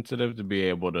force sensitive to be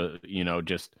able to,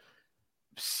 just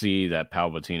see that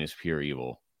Palpatine is pure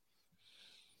evil.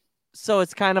 So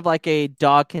it's kind of like a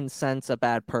dog can sense a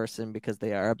bad person because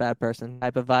they are a bad person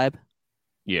type of vibe.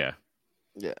 Yeah.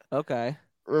 Yeah. Okay.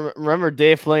 Remember,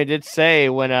 Dave Filoni did say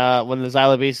when the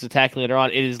Xylo Beast is attacking later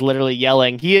on, it is literally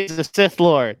yelling, "He is a Sith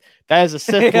Lord. That is a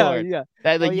Sith Lord. Yeah.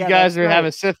 That like you guys are having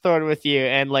a Sith Lord with you."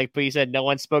 And like, but he said no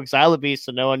one spoke Xylo Beast,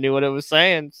 so no one knew what it was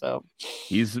saying. So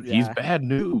he's bad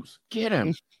news. Get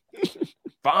him.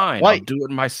 Fine, I'll do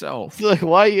it myself. Like,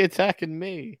 why are you attacking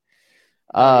me?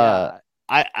 Yeah.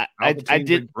 I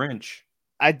did Grinch.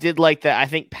 I did like that. I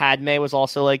think Padme was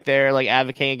also like there, like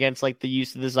advocating against like the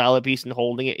use of the Xylo Beast and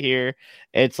holding it here.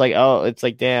 It's like, oh, it's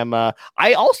like, damn. I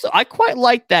quite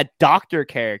like that doctor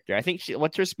character. I think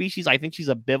what's her species? I think she's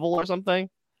a Bivol or something.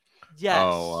 Yes.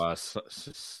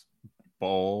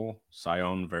 Oh,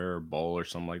 Sion Ver Bowl or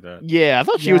something like that. Yeah, I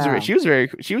thought she was an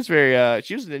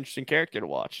interesting character to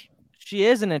watch. She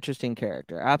is an interesting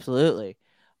character, absolutely.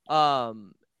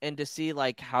 And to see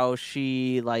like how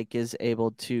she like is able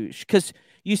to, because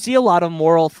you see a lot of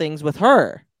moral things with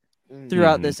her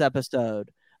throughout this episode,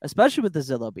 especially with the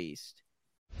Zillo Beast.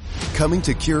 Coming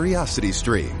to Curiosity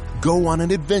Stream, go on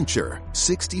an adventure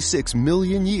 66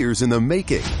 million years in the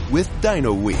making with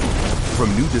Dino Week.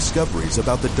 From new discoveries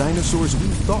about the dinosaurs we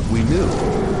thought we knew,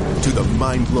 to the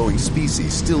mind-blowing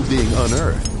species still being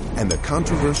unearthed, and the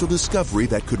controversial discovery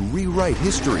that could rewrite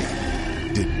history.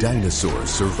 Did dinosaurs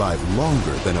survive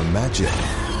longer than imagined?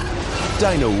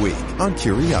 Dino Week on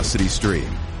Curiosity Stream.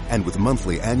 And with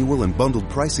monthly, annual, and bundled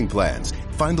pricing plans,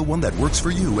 find the one that works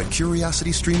for you at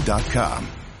curiositystream.com.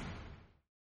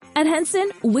 At Henson,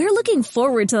 we're looking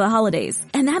forward to the holidays,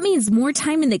 and that means more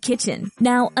time in the kitchen.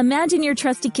 Now, imagine your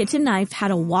trusty kitchen knife had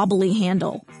a wobbly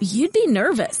handle. You'd be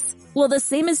nervous. Well, the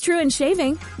same is true in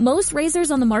shaving. Most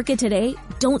razors on the market today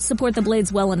don't support the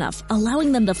blades well enough,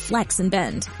 allowing them to flex and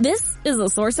bend. This is a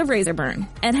source of razor burn.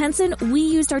 At Henson, we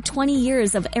used our 20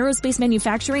 years of aerospace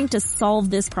manufacturing to solve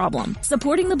this problem,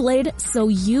 supporting the blade so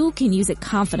you can use it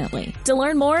confidently. To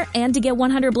learn more and to get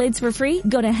 100 blades for free,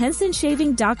 go to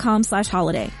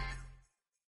hensonshaving.com/holiday.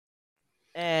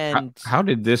 And how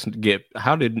did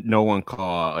no one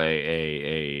call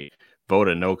a vote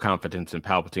of no confidence in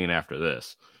Palpatine after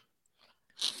this?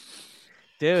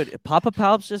 Dude, Papa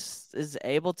Palps just is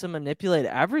able to manipulate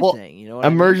everything. You know what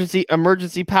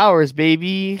emergency powers,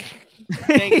 baby.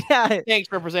 Thanks, yeah.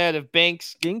 Thanks, Representative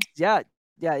Banks. Yeah.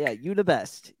 You the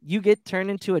best. You get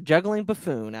turned into a juggling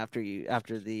buffoon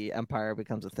after the Empire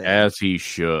becomes a thing. As he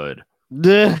should.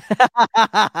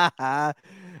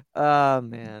 Oh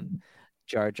man,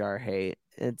 Jar Jar hate.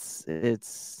 It's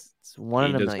one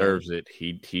in a million. He deserves it.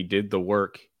 He did the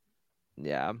work.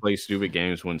 Yeah. Play stupid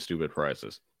games, win stupid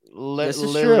prizes.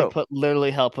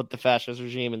 Literally help put the fascist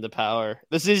regime into power.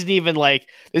 This isn't even like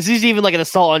an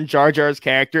assault on Jar Jar's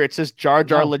character. It's just Jar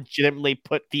Jar legitimately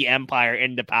put the Empire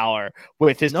into power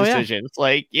with his decisions. Yeah.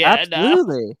 Like, yeah,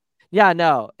 absolutely. No. Yeah,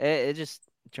 no. It just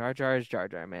Jar Jar is Jar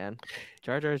Jar, man.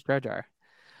 Jar Jar is Jar Jar.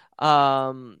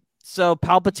 So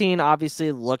Palpatine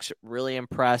obviously looks really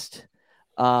impressed.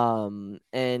 And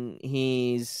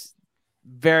he's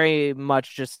very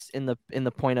much just in the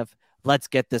point of, let's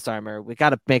get this armor. We got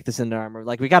to make this into armor.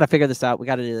 Like, we got to figure this out. We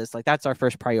got to do this. Like, that's our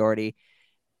first priority.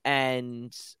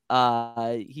 And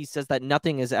he says that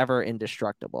nothing is ever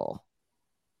indestructible.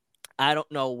 I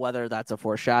don't know whether that's a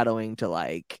foreshadowing to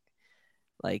like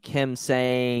him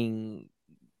saying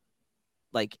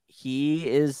like he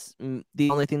is the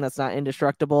only thing that's not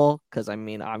indestructible. Because I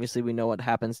mean, obviously we know what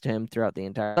happens to him throughout the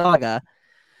entire saga.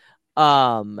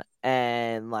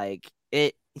 And like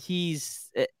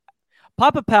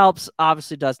Papa Palps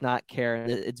obviously does not care.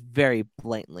 It's very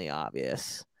blatantly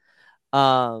obvious.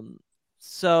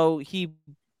 So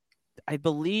I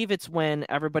believe it's when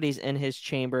everybody's in his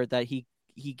chamber that he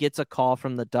gets a call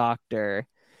from the doctor,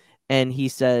 and he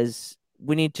says,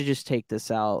 "We need to just take this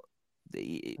out.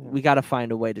 We got to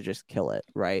find a way to just kill it,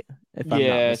 right?" If I'm not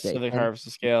mistaken. So they harvest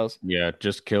the scales. Yeah,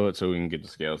 just kill it so we can get the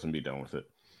scales and be done with it.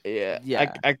 Yeah.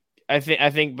 I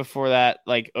think before that,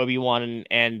 like Obi-Wan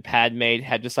and Padme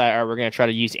had decided, all right, we're gonna try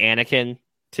to use Anakin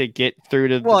to get through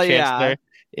to the Chancellor.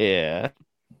 Yeah.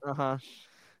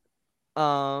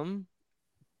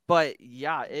 But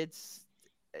yeah, it's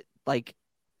like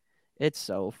it's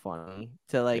so funny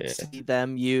to see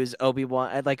them use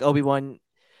Obi-Wan. Like Obi-Wan,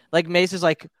 like Mace is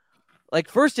like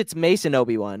first it's Mace and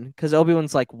Obi-Wan, because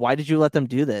Obi-Wan's like, why did you let them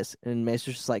do this? And Mace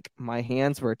was just like, my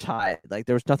hands were tied. Like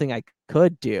there was nothing I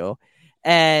could do.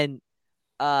 And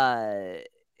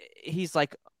he's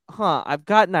like, I've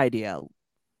got an idea.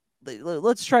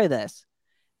 Let's try this.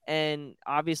 And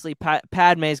obviously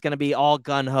Padme is going to be all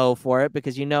gun-ho for it,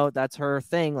 because that's her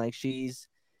thing. Like she's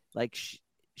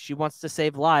she wants to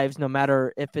save lives, no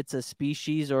matter if it's a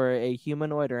species or a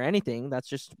humanoid or anything. That's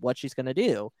just what she's gonna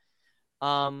do.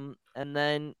 And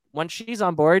then once she's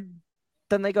on board,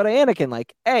 then they go to Anakin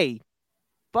like, "Hey,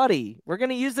 buddy, we're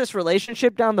gonna use this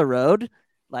relationship down the road.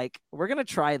 Like, we're gonna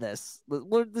try this.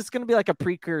 This is gonna be like a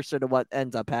precursor to what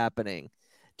ends up happening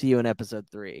to you in Episode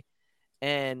 3."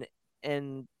 And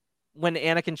when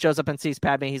Anakin shows up and sees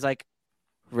Padme, he's like,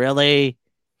 "Really?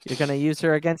 You're gonna use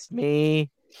her against me?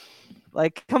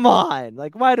 Like, come on!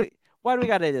 Like, why do we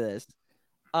gotta do this?"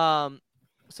 So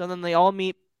then they all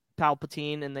meet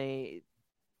Palpatine, and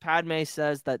Padme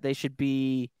says that they should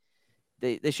really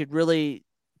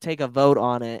take a vote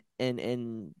on it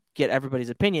and get everybody's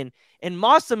opinion. And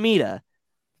Mas Amedda,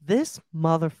 this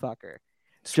motherfucker,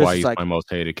 That's why he's my most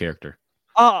hated character.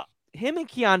 Him and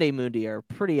Keontae Mundi are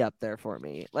pretty up there for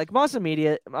me. Like Mas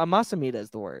Amedda is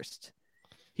the worst.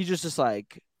 He's just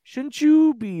like, shouldn't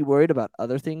you be worried about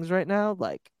other things right now?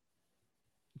 Like,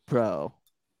 bro.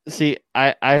 See,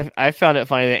 I found it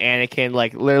funny that Anakin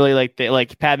literally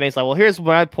like Padme's like, well, here's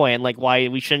my point, like why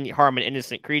we shouldn't harm an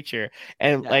innocent creature,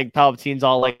 and like Palpatine's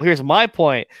all like, here's my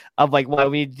point of like why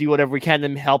we need to do whatever we can to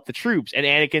help the troops, and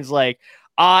Anakin's like,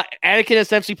 Anakin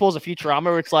essentially pulls a Futurama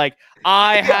where it's like,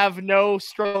 I have no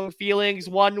strong feelings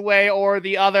one way or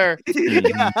the other. He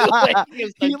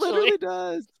literally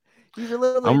does.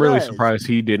 I'm really surprised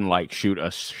he didn't like shoot a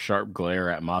sharp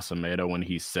glare at Mas Amedda when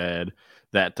he said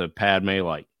that to Padme,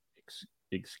 like,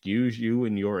 excuse you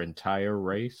and your entire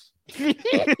race.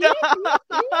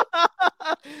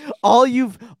 all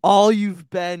you've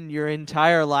been your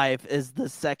entire life is the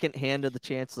second hand of the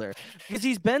Chancellor, because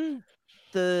he's been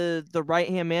the right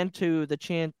hand man to the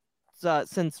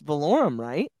since Valorum,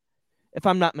 right? If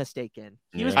I'm not mistaken,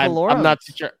 he was Valorum. I'm not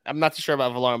too sure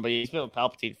about Valorum, but he's been with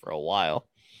Palpatine for a while.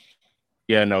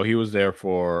 Yeah, no, he was there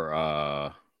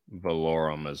for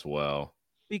Valorum as well.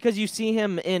 Because you see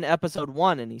him in Episode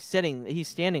 1, and he's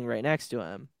standing right next to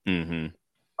him.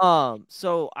 Mm-hmm.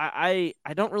 So I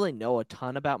don't really know a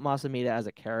ton about Mas Amedda as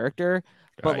a character,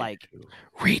 but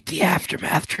read the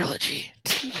Aftermath trilogy.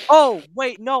 Oh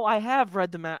wait, no, I have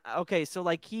read the Okay, so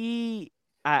like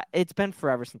it's been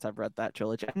forever since I've read that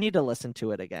trilogy. I need to listen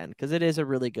to it again because it is a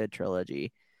really good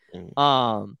trilogy.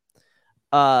 But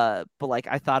like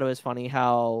I thought it was funny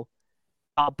how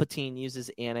Palpatine uses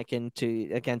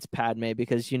Anakin against Padme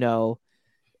because,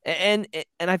 and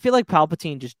I feel like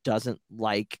Palpatine just doesn't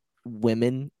like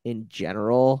women in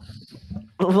general.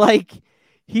 Like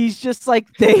he's just like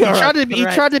he tried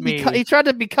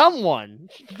to become one.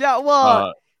 Yeah,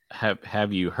 well,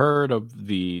 have you heard of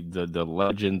the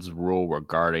Legends rule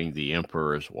regarding the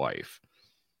Emperor's wife?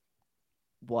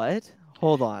 What?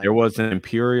 Hold on. There was an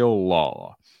imperial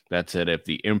law that said if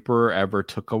the Emperor ever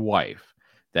took a wife,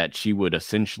 that she would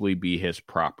essentially be his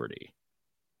property.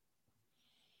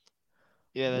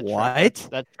 Yeah, what?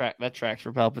 That tracks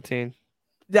for Palpatine.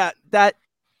 Yeah.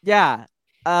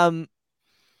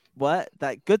 What?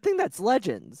 That good thing that's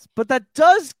Legends, but that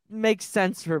does make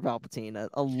sense for Palpatine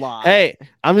a lot. Hey,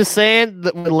 I'm just saying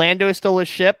that when Lando stole his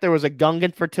ship, there was a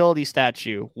Gungan fertility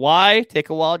statue. Why? Take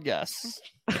a wild guess.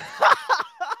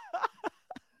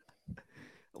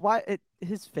 Why?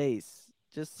 His face.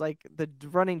 Just like the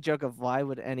running joke of why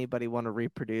would anybody want to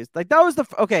reproduce? Like that was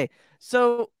okay.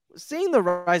 So seeing the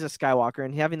Rise of Skywalker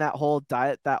and having that whole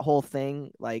diet, that whole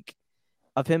thing, like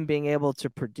of him being able to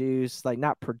produce, like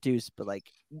not produce, but like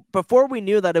before we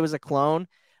knew that it was a clone,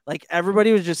 like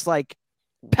everybody was just like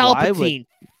Palpatine.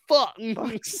 Fuck.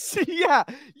 Yeah.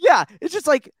 It's just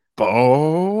like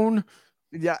bone.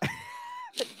 Yeah.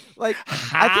 Like,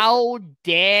 how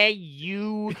dare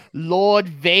you, Lord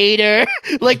Vader?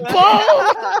 Like, boom!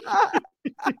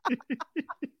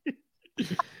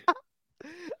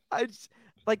 I just,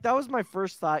 like that was my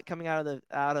first thought coming out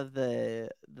of the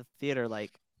theater.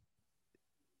 Like,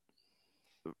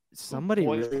 somebody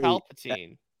really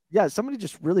Palpatine. Yeah, somebody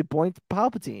just really boinked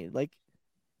Palpatine. Like,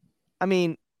 I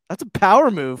mean, that's a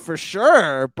power move for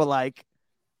sure, but like,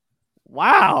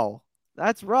 wow,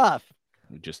 that's rough.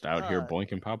 Just out here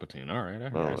boinking Palpatine. All right,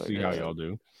 I see how y'all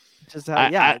do. Just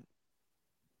how,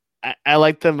 I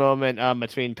like the moment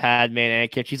between Padme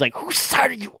and Anakin. She's like, "Whose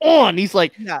side are you on?" He's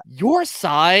like, "Your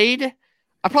side."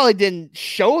 I probably didn't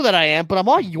show that I am, but I'm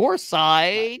on your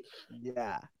side.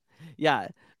 Yeah.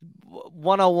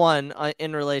 101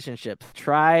 in relationships: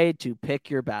 try to pick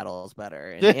your battles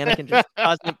better. And Anakin just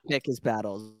doesn't pick his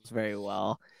battles very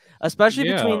well, especially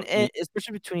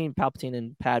between Palpatine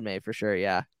and Padme for sure.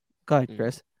 Yeah. Go ahead,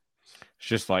 Chris. It's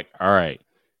just like, all right,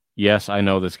 yes, I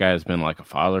know this guy has been like a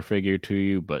father figure to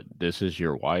you, but this is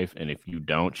your wife, and if you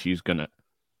don't, she's gonna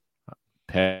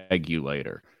peg you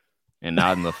later, and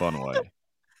not in the fun way.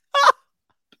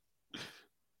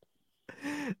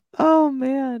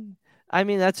 man. I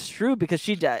mean, that's true because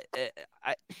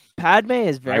Padme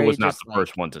is very. I was not just the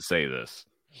first one to say this.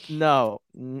 No,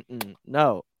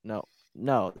 no.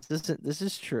 This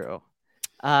is true.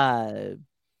 But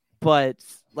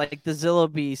like the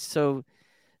Zillo Beast, so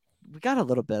we got a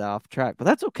little bit off track, but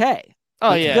that's okay. Oh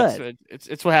That's yeah, good.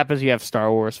 it's what happens. You have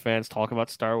Star Wars fans talk about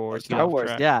Star Wars. Star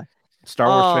Wars, yeah. Star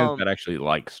Wars fans that actually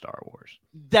like Star Wars.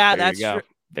 That's true.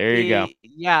 There you go.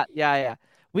 Yeah.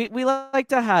 We like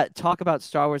to talk about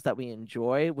Star Wars that we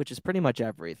enjoy, which is pretty much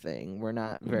everything. We're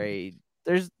not very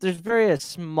there's very a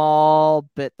small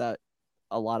bit that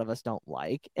a lot of us don't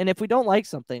like, and if we don't like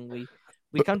something,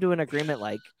 we come to an agreement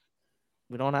like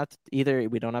we don't have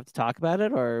to talk about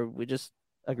it, or we just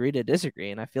agree to disagree.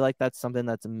 And I feel like that's something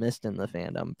that's missed in the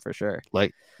fandom for sure.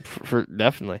 Like for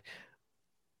definitely.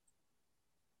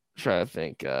 Trying to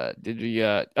think. Did we?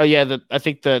 I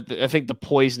think the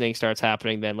poisoning starts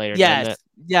happening then later. Yes,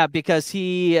 yeah, because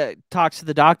he talks to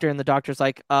the doctor, and the doctor's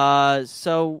like,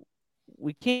 so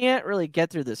we can't really get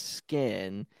through the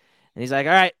skin, and he's like,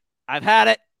 all right, I've had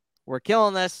it. We're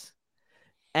killing this,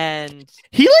 and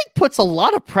he like puts a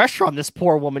lot of pressure on this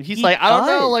poor woman. He's like, I don't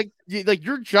know, like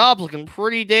your job's looking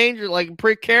pretty dangerous, like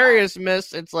precarious,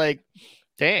 miss. It's like,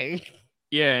 dang.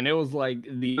 Yeah, and it was like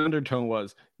the undertone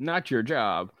was not your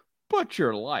job, but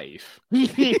your life.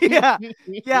 yeah.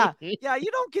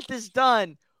 You don't get this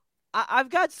done. I've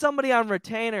got somebody on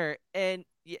retainer, and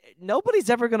nobody's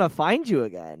ever gonna find you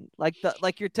again. Like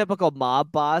your typical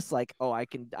mob boss, like, oh, I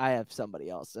have somebody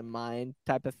else in mind,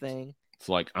 type of thing. It's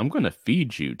like, I'm gonna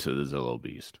feed you to the Zillo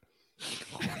Beast.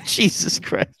 Jesus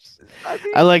Christ!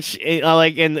 I like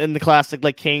in the classic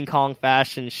like King Kong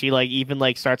fashion. She like even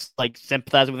like starts like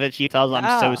sympathizing with it. She tells him,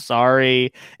 "I'm so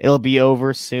sorry. It'll be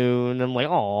over soon." I'm like,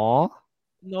 "Aw."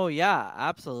 No, yeah,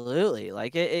 absolutely.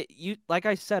 Like you like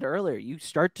I said earlier, you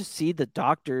start to see the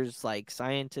doctors, like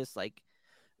scientists, like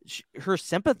her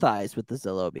sympathize with the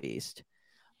Zillo Beast.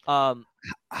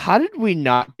 How did we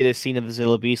not get a scene of the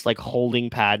Zillo Beast like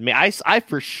holding Padme? I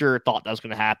for sure thought that was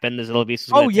going to happen. The Zillo Beast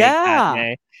was going to take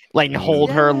Padme, like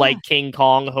hold her like King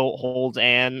Kong holds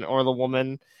Anne or the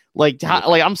woman. Like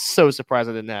I'm so surprised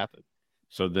that didn't happen.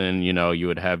 So then you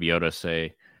would have Yoda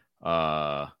say,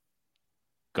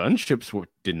 "Gunships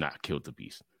did not kill the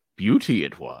beast. Beauty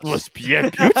it was.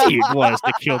 Beauty it was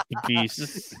that killed the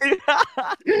beast."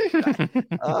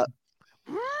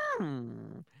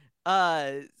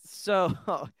 So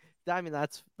I mean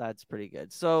that's pretty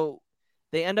good. So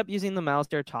they end up using the mouse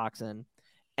tear toxin,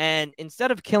 and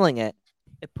instead of killing it,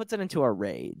 it puts it into a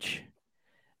rage.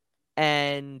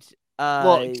 And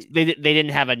well, they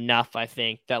didn't have enough. I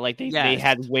think that like they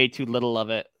had way too little of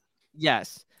it.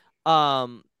 Yes.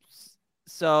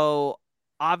 So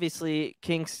obviously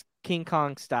King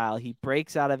Kong style, he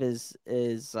breaks out of his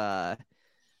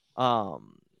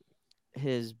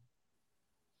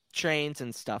chains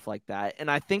and stuff like that.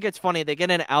 And I think it's funny, they get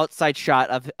an outside shot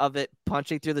of it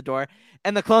punching through the door,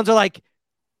 and the clones are like,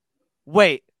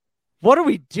 wait, what are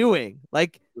we doing?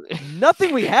 Like,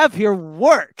 nothing we have here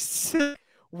works.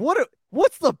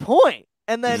 What's the point?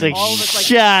 And then like, all of it's like,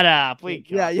 shut up. We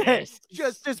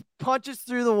just punches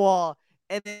through the wall,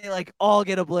 and they like all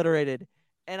get obliterated.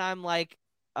 And I'm like,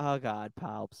 oh god,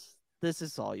 Palps, this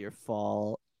is all your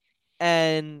fault.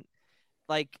 And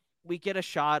like we get a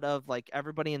shot of like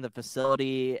everybody in the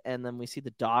facility, and then we see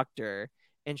the doctor,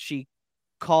 and she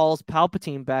calls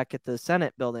Palpatine back at the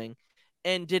Senate building.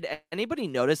 And did anybody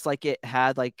notice like it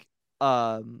had like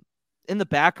in the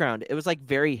background it was like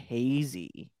very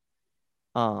hazy,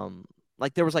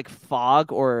 like there was like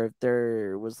fog, or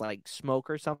there was like smoke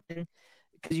or something,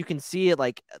 because you can see it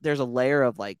like there's a layer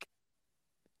of like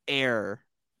air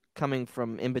coming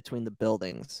from in between the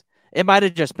buildings. It might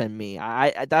have just been me.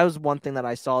 I that was one thing that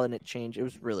I saw, and it changed. It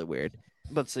was really weird.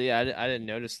 But so yeah, I didn't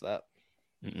notice that.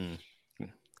 And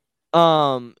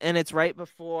it's right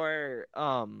before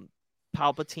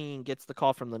Palpatine gets the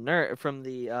call from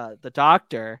the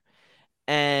doctor,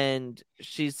 and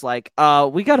she's like,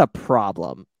 we got a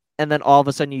problem. And then all of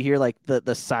a sudden you hear like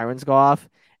the sirens go off,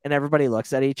 and everybody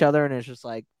looks at each other, and it's just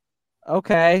like,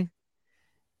 okay.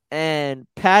 And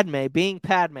Padme, being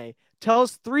Padme,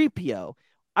 tells 3PO.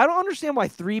 I don't understand why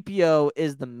 3PO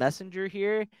is the messenger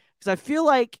here, because I feel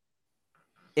like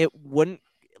it wouldn't,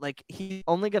 like, he's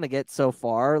only gonna get so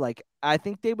far. Like, I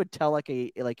think they would tell like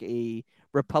a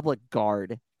Republic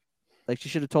guard, like she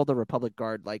should have told the Republic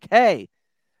guard, like, hey,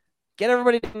 get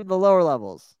everybody to the lower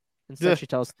levels. Instead, she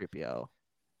tells 3PO.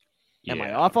 Yeah. Am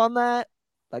I off on that?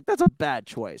 Like, that's a bad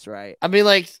choice, right? I mean,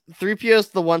 like, 3PO is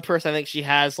the one person I think she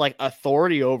has like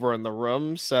authority over in the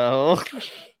room, so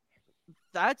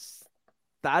that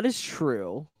is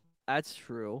true. That's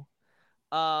true.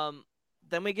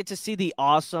 then we get to see the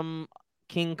awesome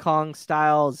King Kong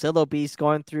style Zillo Beast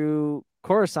going through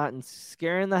Coruscant and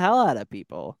scaring the hell out of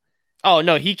people. Oh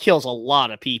no, he kills a lot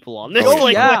of people on this. Oh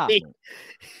yeah.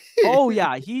 Oh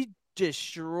yeah, he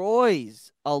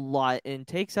destroys a lot and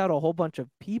takes out a whole bunch of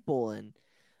people. And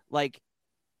like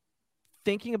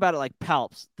thinking about it, like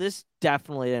Palps, this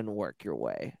definitely didn't work your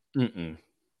way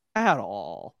at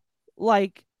all.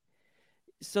 Like,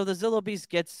 so the Zillo Beast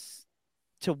gets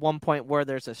to one point where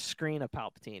there's a screen of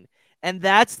Palpatine. And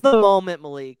that's the moment,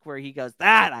 Malik, where he goes,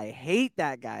 I hate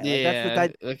that guy.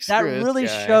 That really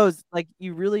shows, like,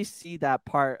 you really see that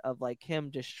part of, like,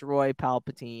 him destroy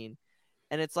Palpatine.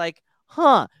 And it's like,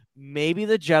 maybe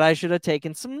the Jedi should have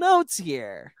taken some notes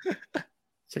here.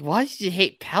 It's like, why did you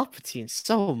hate Palpatine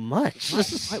so much?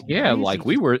 Like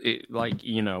we were,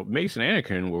 Mason and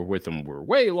Anakin were with him for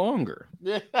way longer.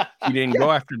 He didn't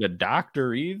go after the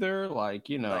doctor either.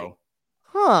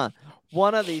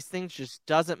 One of these things just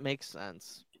doesn't make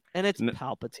sense. And it's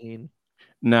Palpatine.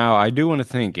 Now, I do want to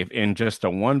think, if in just a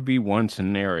 1v1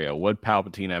 scenario, would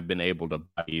Palpatine have been able to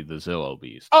body the Zillo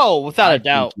Beast? Oh, without a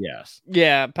doubt. Yes.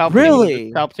 Yeah, Palpatine.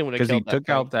 Really? Palpatine would have killed because he took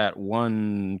out that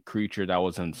one creature that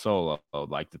was in Solo,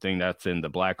 like the thing that's in the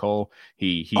black hole.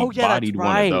 He bodied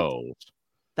one of those.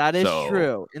 That is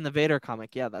true. In the Vader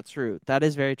comic, yeah, that's true. That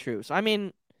is very true. So, I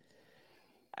mean,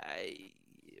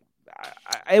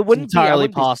 it wouldn't entirely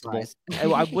possible.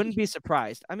 I wouldn't be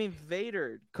surprised. I mean,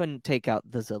 Vader couldn't take out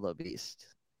the Zillo Beast.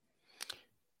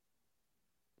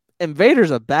 And Vader's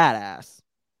a badass.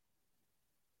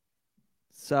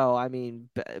 So, I mean,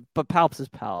 but Palps is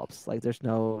Palps. Like, there's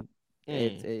no...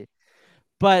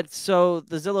 But, so,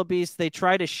 the Zillo Beast, they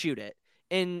try to shoot it.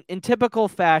 In typical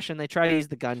fashion, they try to use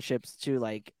the gunships to,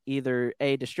 like, either,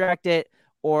 A, distract it,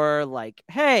 or, like,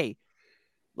 hey...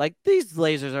 Like, these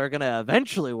lasers are going to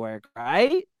eventually work,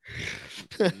 right?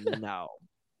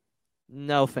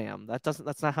 No, fam.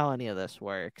 That's not how any of this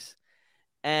works.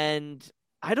 And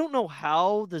I don't know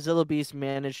how the Zillo Beast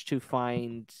managed to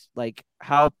find, like,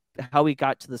 how he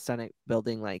got to the Senate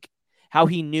building, like, how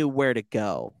he knew where to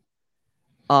go.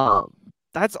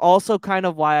 That's also kind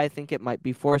of why I think it might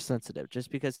be force sensitive,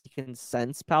 just because he can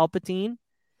sense Palpatine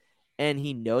and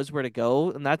he knows where to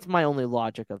go. And that's my only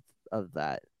logic of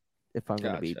that. If I'm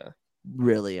going to be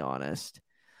really honest.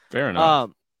 Fair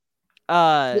enough.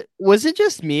 Was it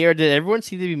just me, or did everyone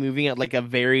seem to be moving at like a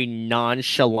very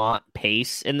nonchalant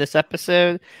pace in this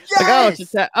episode?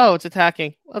 Yes! Like, it's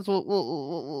attacking.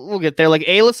 We'll get there. Like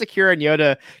Ayla, Secura, and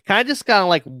Yoda kind of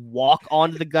like walk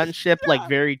onto the gunship, like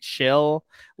very chill.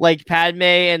 Like Padme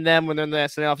and them, when they're in the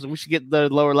SNL office, we should get the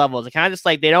lower levels. They kind of just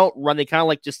like, they don't run. They kind of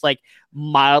like just like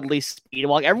mildly speed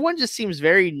walk. Everyone just seems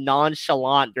very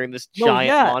nonchalant during this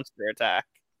giant monster attack.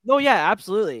 No, yeah,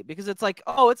 absolutely. Because it's like,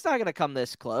 it's not going to come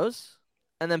this close.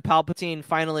 And then Palpatine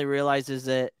finally realizes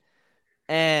it.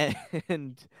 And,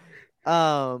 and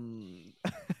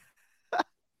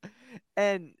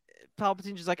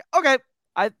Palpatine's just like, okay,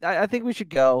 I think we should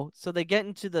go. So they get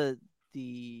into the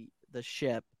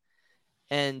ship.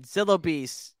 And Zillo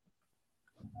Beast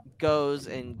goes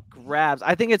and grabs.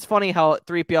 I think it's funny how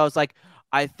 3PO is like,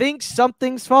 I think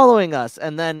something's following us.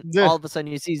 And then all of a sudden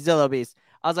you see Zillo Beast.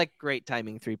 I was like, great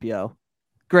timing, 3PO.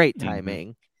 Great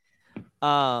timing.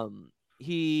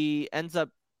 He ends up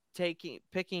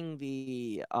picking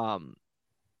the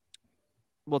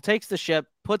takes the ship,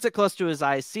 puts it close to his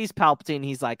eyes, sees Palpatine.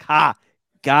 He's like, ha,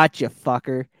 gotcha,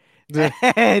 fucker.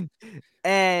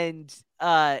 and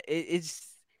it's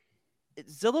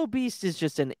Zillo Beast is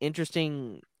just an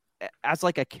interesting, as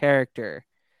like a character.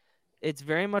 It's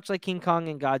very much like King Kong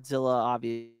and Godzilla,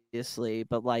 obviously,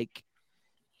 but like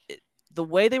the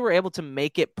way they were able to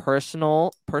make it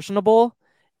personable,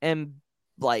 and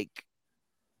like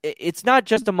it's not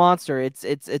just a monster. It's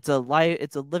a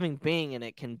living being, and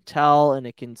it can tell and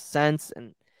it can sense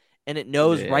and it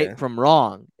knows right from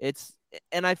wrong.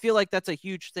 And I feel like that's a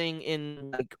huge thing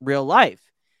in like real life.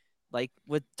 Like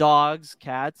with dogs,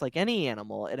 cats, like any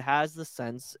animal, it has the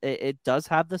sense. It does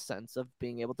have the sense of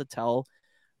being able to tell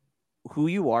who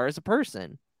you are as a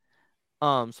person.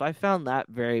 So I found that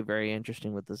very, very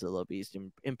interesting with the Zillo Beast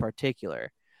in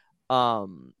particular.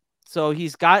 So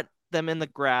he's got them in the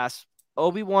grasp.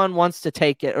 Obi-Wan wants to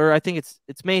take it, or I think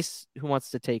it's Mace who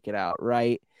wants to take it out,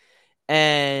 right?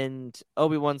 And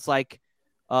Obi-Wan's like,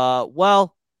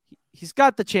 well, he's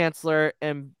got the Chancellor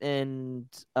and Anakin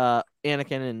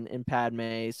and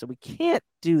Padme, so we can't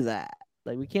do that.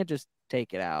 Like, we can't just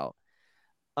take it out.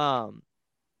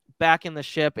 Back in the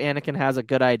ship, Anakin has a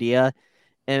good idea,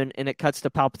 and it cuts to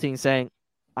Palpatine saying,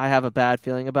 I have a bad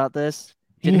feeling about this.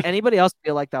 Did anybody else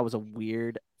feel like that was a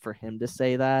weird for him to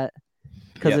say that?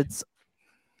 Because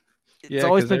Yeah,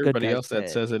 always because been good everybody guys else that say it.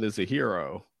 says it is a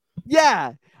hero.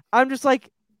 Yeah, I'm just like,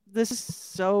 this is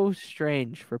so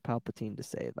strange for Palpatine to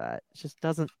say that. It just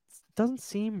doesn't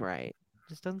seem right.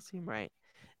 Just doesn't seem right.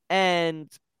 And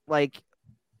like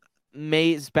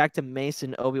back to Mace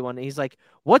and Obi-Wan. He's like,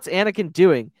 "What's Anakin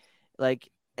doing?" Like,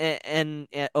 and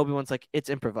Obi-Wan's like, "It's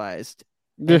improvised."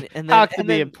 How can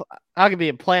it be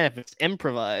a plan if it's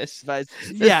improvised?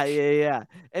 Yeah.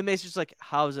 And Mace's just like,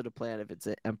 "How is it a plan if it's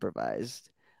improvised?"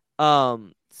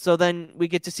 So then we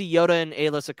get to see Yoda and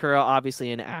Ayla Secura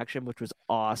obviously in action, which was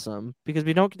awesome because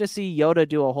we don't get to see Yoda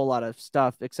do a whole lot of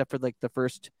stuff except for like the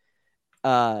first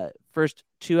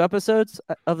 2 episodes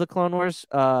of the Clone Wars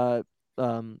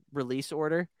release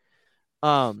order.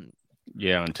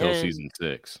 Until season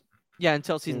 6. Yeah,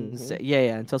 until season 6.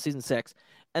 Yeah, until season 6.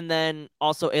 And then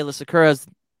also Ayla Secura's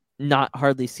not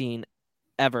hardly seen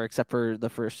ever except for the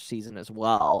first season as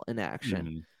well in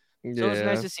action. So it was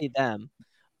nice to see them.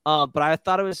 But I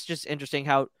thought it was just interesting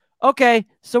how, okay,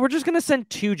 so we're just going to send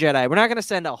 2 Jedi. We're not going to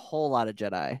send a whole lot of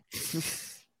Jedi.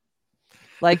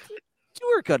 Like, 2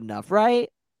 are good enough, right?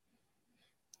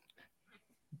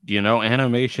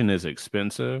 Animation is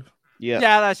expensive. Yeah,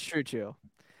 that's true, too.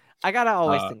 I got to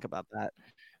always think about that.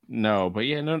 No, but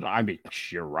I mean,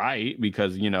 you're right,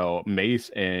 because, Mace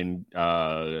and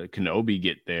Kenobi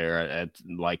get there at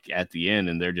the end,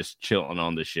 and they're just chilling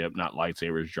on the ship, not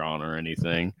lightsabers drawn or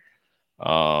anything.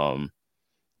 So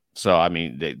I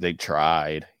mean, they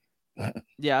tried.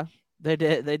 Yeah, they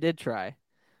did try.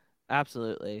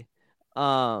 Absolutely.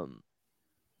 So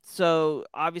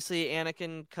obviously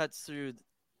Anakin cuts through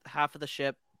half of the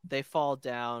ship. They fall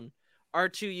down.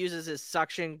 R2 uses his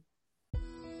suction.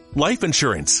 Life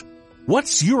insurance.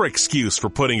 What's your excuse for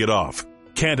putting it off?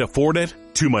 Can't afford it?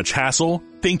 Too much hassle?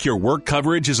 Think your work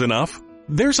coverage is enough?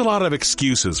 There's a lot of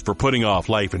excuses for putting off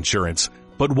life insurance,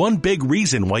 but one big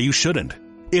reason why you shouldn't.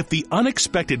 If the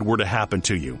unexpected were to happen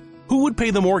to you, who would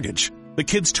pay the mortgage, the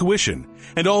kids' tuition,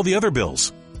 and all the other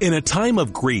bills? In a time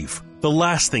of grief, the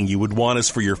last thing you would want is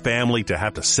for your family to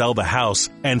have to sell the house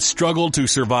and struggle to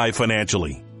survive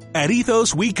financially. At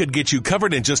Ethos, we could get you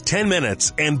covered in just 10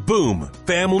 minutes and boom,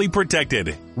 family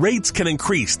protected. Rates can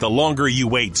increase the longer you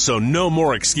wait, so no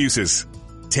more excuses.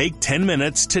 Take 10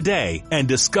 minutes today and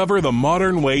discover the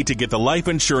modern way to get the life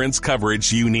insurance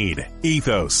coverage you need.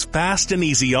 Ethos, fast and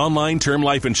easy online term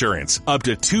life insurance. Up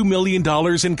to $2 million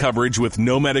in coverage with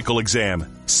no medical exam.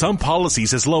 Some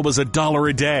policies as low as $1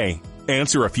 a day.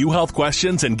 Answer a few health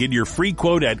questions and get your free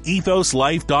quote at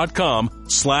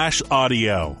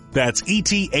ethoslife.com/audio. That's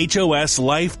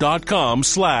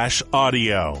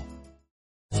ethoslife.com/audio.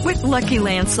 With Lucky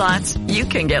Land Slots, you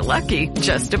can get lucky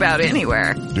just about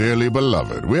anywhere. Dearly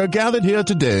beloved, we are gathered here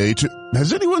today to...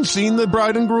 Has anyone seen the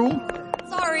bride and groom?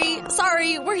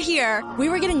 Sorry, we're here. We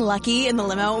were getting lucky in the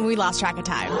limo and we lost track of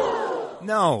time.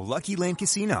 No, Lucky Land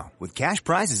Casino, with cash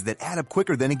prizes that add up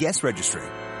quicker than a guest registry.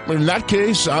 In that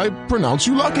case, I pronounce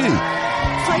you lucky.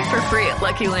 Play for free at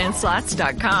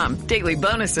LuckyLandSlots.com. Daily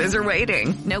bonuses are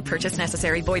waiting. No purchase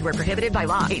necessary. Void where prohibited by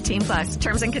law. 18+.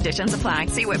 Terms and conditions apply.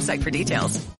 See website for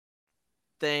details.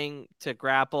 Thing to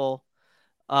grapple,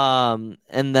 and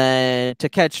then to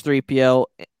catch 3PO.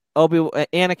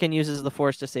 Anakin uses the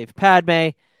Force to save Padme.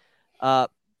 Papa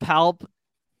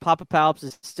Palps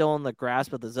is still in the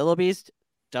grasp of the Zillo Beast.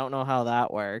 Don't know how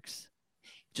that works.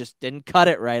 Just didn't cut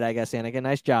it right, I guess, Anakin.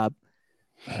 Nice job.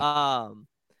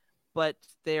 But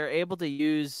they're able to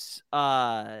use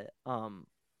they're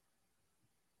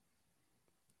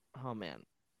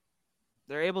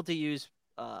able to use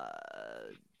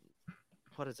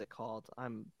what is it called?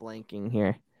 I'm blanking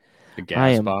here. The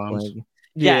gas bombs.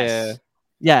 Yes.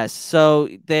 So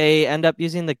they end up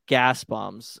using the gas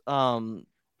bombs. R2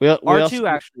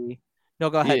 actually. No,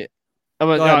 go ahead. Yeah.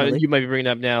 You might be bringing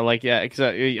it up now. Because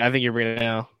I think you're bringing it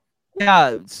now.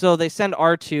 Yeah, so they send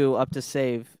R2 up to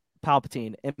save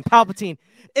Palpatine, and Palpatine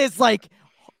is like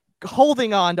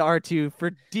holding on to R2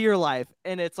 for dear life,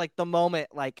 and it's like the moment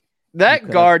that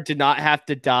guard did not have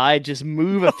to die. Just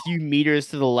move a few meters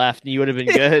to the left, and you would have been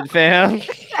good, fam.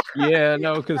 Yeah,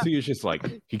 no, because he was just like,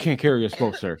 "You can't carry a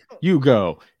smoke, sir. You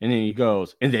go," and then he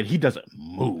goes, and then he doesn't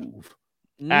move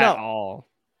at all.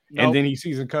 And then he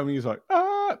sees him coming. He's like,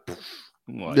 "Ah."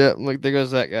 There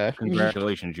goes that guy.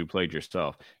 Congratulations, you played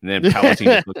yourself. And then Palpatine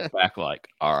just looks back like,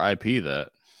 R.I.P. that.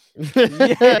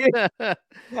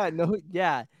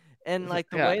 And the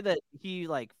way that he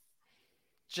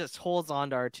just holds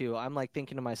on to R2, I'm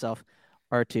thinking to myself,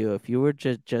 R2, if you were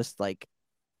just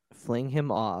fling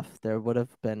him off, there would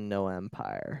have been no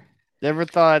Empire. Never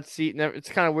thought. It's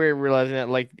kind of weird realizing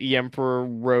that the Emperor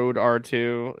rode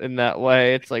R2 in that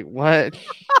way. It's like, what?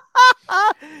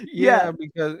 Yeah,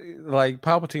 because like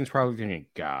Palpatine's probably thinking,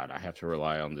 God, I have to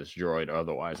rely on this droid,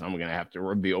 otherwise I'm gonna have to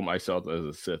reveal myself as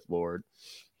a Sith Lord.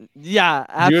 Yeah,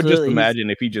 absolutely. You just imagine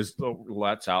if he just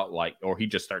lets out or he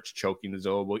just starts choking the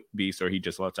Zillo beast, or he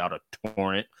just lets out a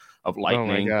torrent of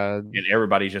lightning, God. and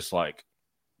everybody's just like,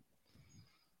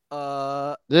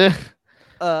 where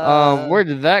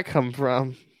did that come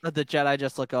from? The Jedi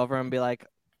just look over and be like,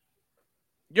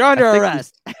 "You're under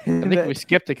arrest." I think we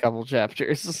skipped a couple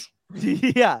chapters.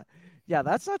 Yeah,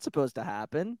 that's not supposed to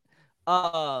happen.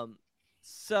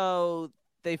 So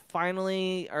they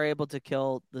finally are able to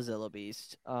kill the Zillo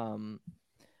beast.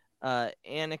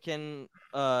 Anakin,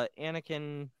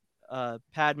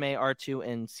 Padme, R2,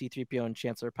 and C-3PO and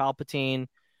Chancellor Palpatine.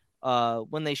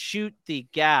 When they shoot the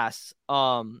gas,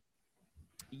 Yoda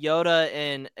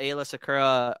and Ayla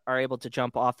Secura are able to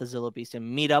jump off the Zillo beast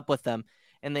and meet up with them,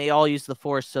 and they all use the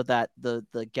Force so that the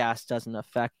gas doesn't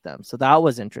affect them. So that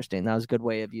was interesting. That was a good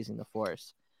way of using the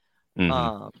Force.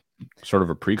 Sort of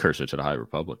a precursor to the High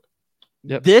Republic.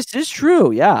 Yep. This is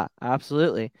true. Yeah,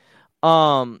 absolutely.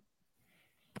 And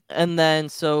then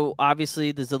so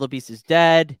obviously the Zillo beast is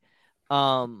dead.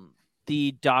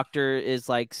 The doctor is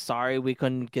like, sorry, we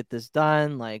couldn't get this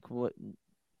done. Like, what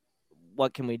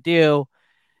can we do?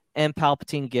 And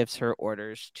Palpatine gives her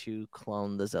orders to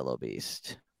clone the Zillo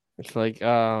beast. It's like,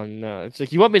 oh no! It's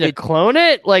like, you want me to clone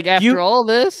it? Like after all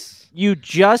this, you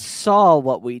just saw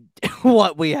what we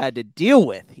had to deal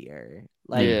with here.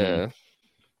 Like, yeah.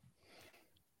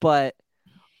 But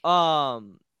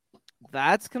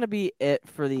that's gonna be it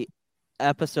for the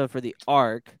episode for the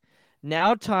arc.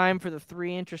 Now time for the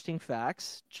 3 interesting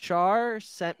facts. Char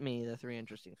sent me the 3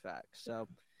 interesting facts, so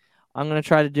I'm gonna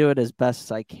try to do it as best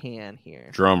as I can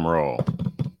here. Drum roll.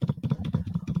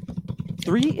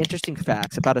 3 interesting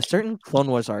facts about a certain Clone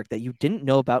Wars arc that you didn't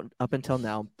know about up until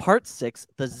now. Part 6,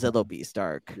 the Zillo Beast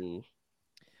arc.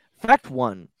 Fact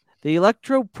 1. The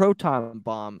electroproton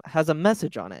bomb has a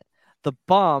message on it. The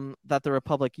bomb that the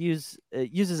Republic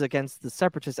uses against the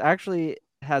Separatists actually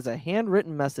has a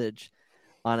handwritten message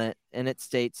on it, and it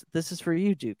states, "This is for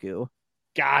you, Dooku."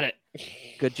 Got it.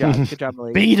 Good job. Good job,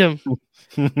 Malik. Beat him.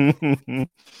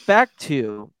 Fact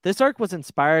 2. This arc was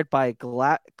inspired by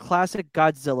classic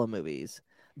Godzilla movies.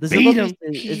 The Beat Zillo him.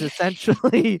 Beast is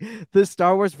essentially the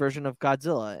Star Wars version of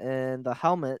Godzilla, and the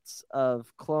helmets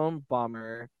of clone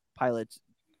bomber pilots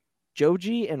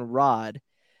Joji and Rod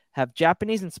have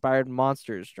Japanese-inspired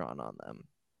monsters drawn on them.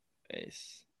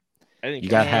 Nice. I think you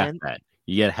got half that.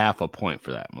 You get half a point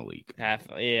for that, Malik. Half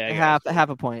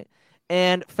a point.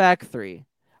 And fact 3.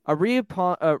 A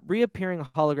reappearing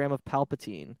hologram of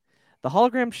Palpatine. The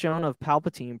hologram shown of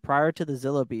Palpatine prior to the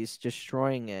Zillo Beast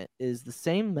destroying it is the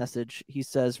same message he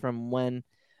says from when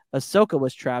Ahsoka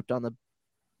was trapped on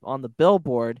the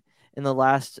billboard in the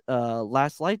last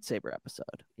lightsaber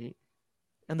episode.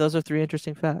 And those are 3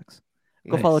 interesting facts.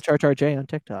 Go follow Char Char J on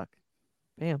TikTok.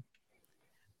 Bam.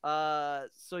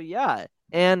 So yeah,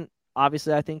 and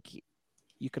obviously I think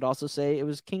you could also say it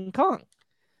was King Kong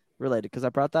related because I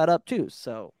brought that up too.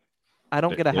 So I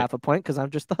don't get a half a point because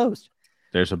I'm just the host.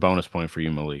 There's a bonus point for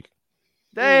you, Malik.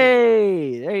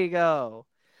 Hey, there you go.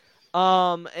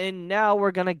 And now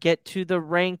we're gonna get to the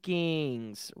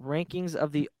rankings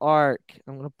of the arc.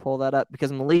 I'm gonna pull that up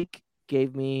because Malik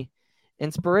gave me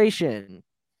inspiration.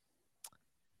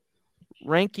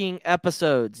 Ranking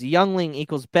episodes: Youngling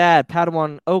equals bad,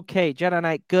 Padawan okay, Jedi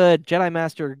Knight good, Jedi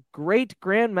Master great,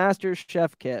 Grandmaster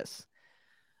chef kiss.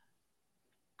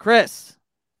 Chris,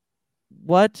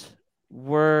 what's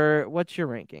your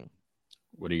ranking?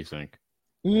 What do you think?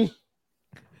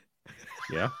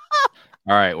 Yeah. All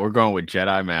right, we're going with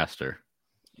Jedi Master.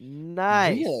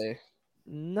 Nice. Really?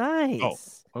 Nice. Oh,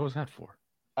 what was that for?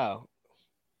 Oh.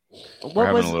 We're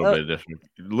having a little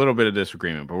bit of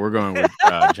disagreement, but we're going with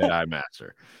Jedi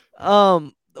Master.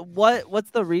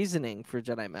 What's the reasoning for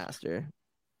Jedi Master?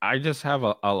 I just have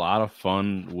a lot of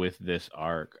fun with this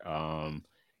arc.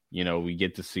 We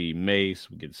get to see Mace.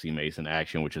 We get to see Mace in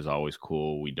action, which is always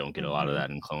cool. We don't get a lot of that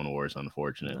in Clone Wars,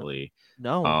 unfortunately.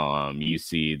 No. You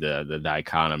see the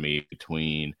dichotomy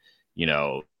between,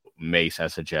 Mace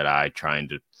as a Jedi trying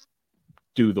to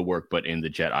do the work, but in the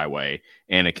Jedi way.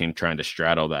 Anakin trying to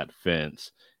straddle that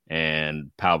fence, and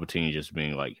Palpatine just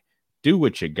being like, "Do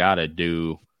what you gotta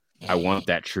do. I want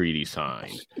that treaty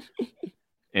signed."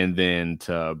 And then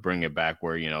to bring it back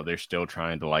where they're still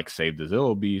trying to save the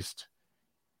Zillo Beast,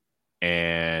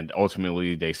 and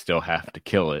ultimately they still have to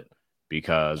kill it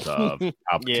because of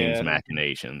Palpatine's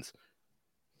machinations.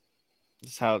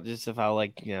 Just how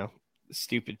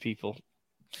stupid people.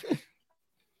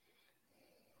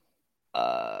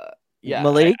 Yeah.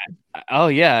 Malik? Oh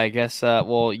yeah, I guess.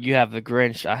 Well, you have the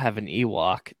Grinch. I have an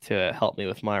Ewok to help me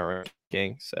with my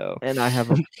ranking. So, And I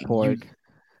have a porg.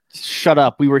 Shut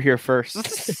up. We were here first.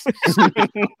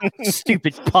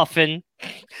 Stupid puffin.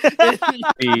 see,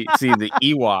 the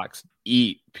Ewoks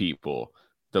eat people.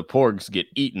 The porgs get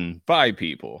eaten by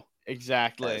people.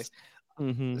 Exactly. Yes.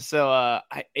 Mm-hmm. So, I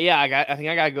think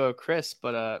I gotta go with Chris,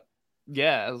 but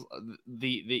yeah,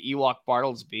 the Ewok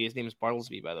Bartlesby, his name is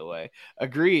Bartlesby, by the way,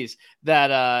 agrees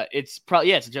that it's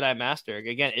probably it's a Jedi Master.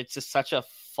 Again, it's just such a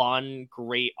fun,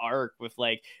 great arc with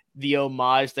like the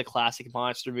homage to classic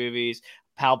monster movies.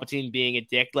 Palpatine being a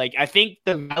dick. Like, I think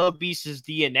the Mallow Beast's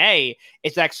DNA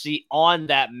is actually on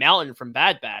that mountain from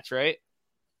Bad Batch, right?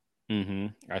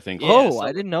 I think. Yeah,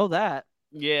 I didn't know that.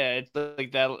 Yeah, it's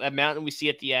like that mountain we see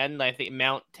at the end. I think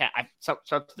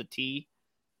starts with the T.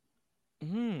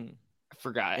 I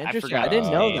forgot. Interesting. I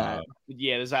didn't know that.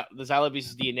 Yeah, the Xylo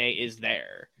Beast's DNA is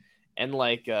there. And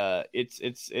like it's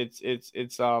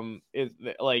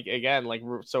like again like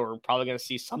we're probably gonna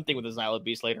see something with the Xylo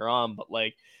Beast later on, but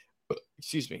like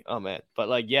excuse me, oh man, but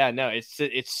like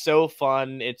it's so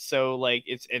fun. It's so like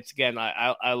it's again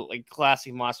I like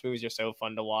classic monster movies are so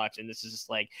fun to watch, and this is just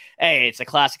like, hey, it's a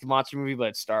classic monster movie, but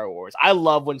it's Star Wars. I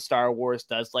love when Star Wars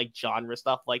does like genre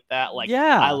stuff like that. Like,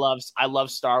 yeah, I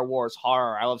love Star Wars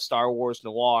horror. I love Star Wars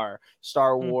noir,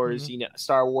 Star Wars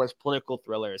Star Wars political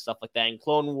thriller, stuff like that. And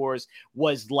Clone Wars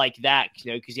was like that,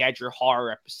 because you had your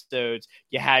horror episodes,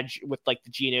 you had with like the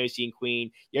Geonosian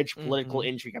Queen, you had your political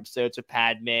intrigue episodes with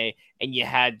Padme.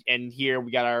 And here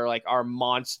we got our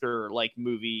monster like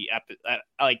movie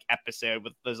episode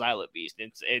with the Xylo Beast.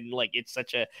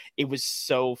 It was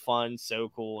so fun, so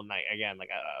cool, and I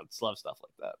just love stuff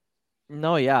like that.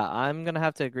 No, yeah, I'm gonna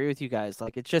have to agree with you guys.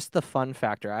 Like, it's just the fun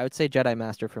factor. I would say Jedi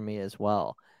Master for me as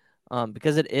well,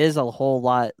 because it is a whole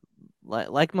lot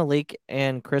like Malik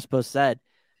and Chris both said.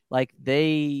 Like,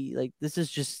 this is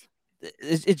just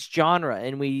it's genre,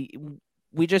 and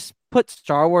we just put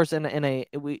Star Wars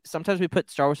sometimes we put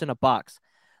Star Wars in a box.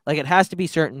 Like, it has to be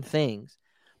certain things.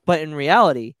 But in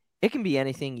reality, it can be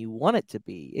anything you want it to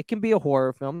be. It can be a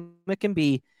horror film. It can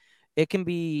be a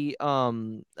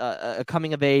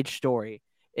coming of age story.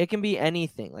 It can be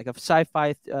anything, like a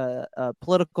sci-fi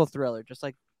political thriller, just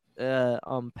like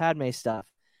Padme stuff.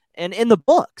 And in the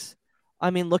books,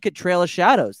 I mean, look at Trail of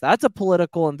Shadows. That's a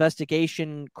political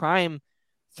investigation crime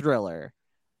thriller.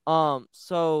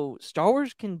 So Star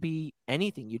Wars can be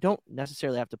anything. You don't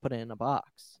necessarily have to put it in a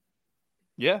box.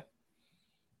 Yeah.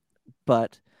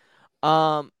 But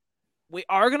we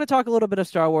are going to talk a little bit of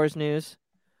Star Wars news.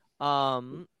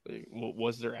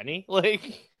 Was there any?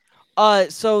 Like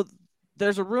so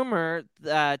there's a rumor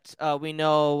that we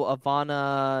know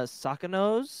Ivana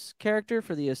Sakano's character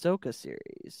for the Ahsoka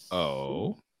series.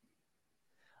 Oh.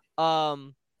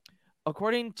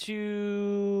 According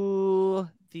to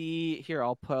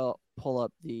I'll pull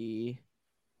up the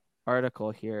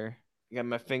article here. I got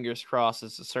my fingers crossed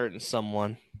it's a certain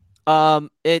someone.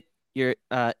 It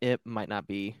might not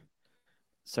be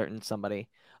certain somebody.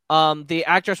 The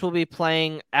actress will be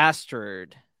playing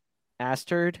Astrid.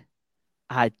 Astrid?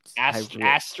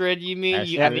 Astrid, you mean?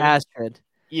 Astrid.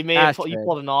 You may have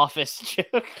pulled an Office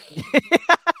joke.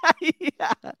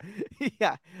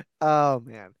 Yeah. Oh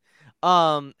man.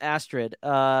 Astrid,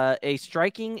 a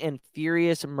striking and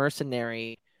furious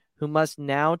mercenary who must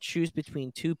now choose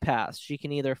between two paths. She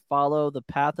can either follow the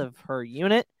path of her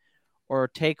unit or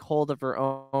take hold of her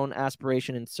own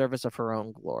aspiration in service of her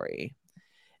own glory.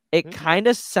 It kind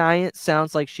of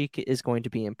sounds like she is going to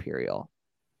be Imperial.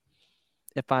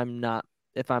 If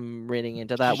I'm reading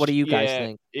into that, what do you guys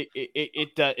think?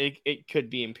 It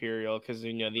could be Imperial, because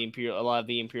a lot of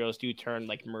the Imperials do turn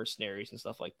like mercenaries and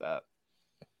stuff like that.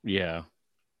 Yeah.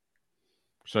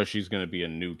 So she's going to be a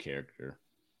new character.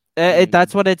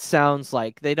 That's what it sounds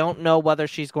like. They don't know whether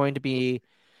she's going to be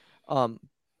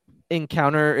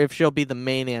if she'll be the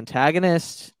main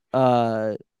antagonist,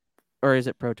 or is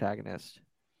it protagonist?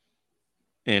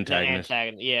 Antagonist.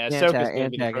 Yeah, Ahsoka's going to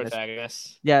be the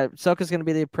protagonist. Yeah, Ahsoka's going to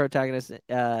be the protagonist.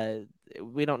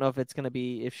 We don't know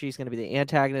if she's going to be the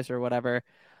antagonist or whatever.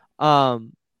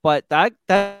 But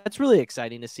that's really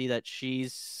exciting to see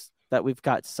that we've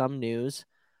got some news.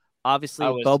 Obviously,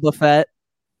 Boba Fett.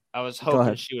 I was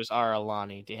hoping she was Ara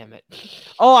Lani. Damn it!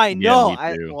 Oh, I know.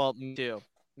 Yeah, me too.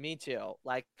 Me too.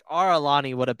 Like, Ara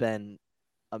Lani would have been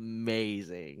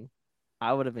amazing.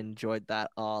 I would have enjoyed that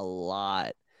a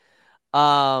lot.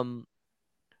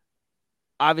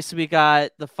 Obviously, we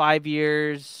got the 5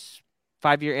 year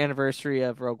anniversary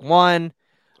of Rogue One.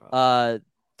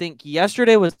 think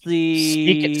yesterday was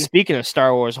the Speaking of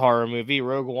Star Wars horror movie,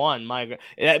 Rogue One. My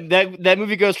that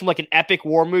movie goes from like an epic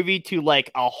war movie to like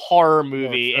a horror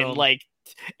movie, and like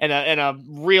and a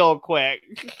real quick.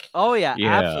 Oh yeah,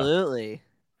 Yeah. absolutely.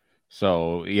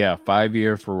 So yeah, 5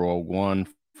 years for Rogue One,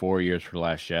 4 years for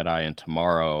Last Jedi, and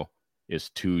tomorrow is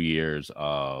 2 years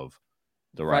of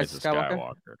The Rise of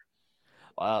Skywalker.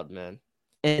 Wild, man.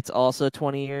 It's also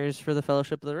 20 years for the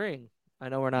Fellowship of the Ring. I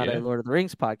know we're not a Lord of the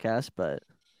Rings podcast, but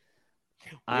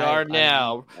we are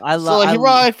now. I So he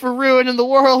ride for ruining the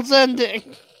world's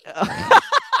ending.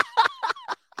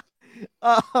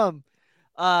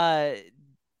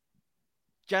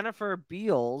 Jennifer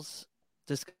Beals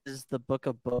discusses the Book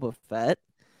of Boba Fett.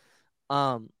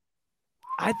 I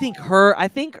think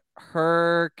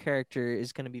her character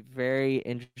is going to be very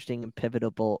interesting and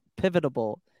pivotal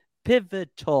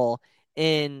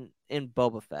in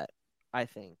Boba Fett, I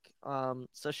think.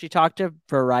 So she talked to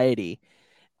Variety,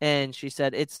 and she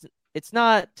said it's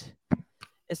not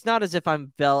as if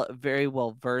I'm very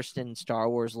well versed in Star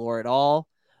Wars lore at all,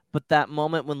 but that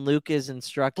moment when Luke is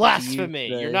instructed blasphemy,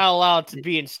 to use you're not allowed to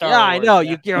be in Star Wars. Yeah, I know.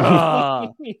 You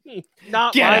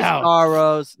not Get my out. Star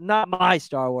Wars, not my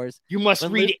Star Wars. You must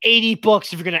read 80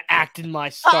 books if you're gonna act in my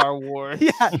Star Wars.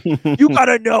 Yeah, you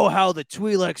gotta know how the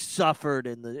Twi'leks suffered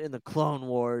in the Clone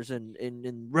Wars and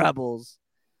in Rebels.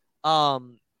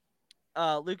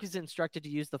 Luke is instructed to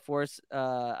use the Force,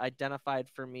 identified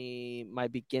for me my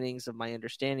beginnings of my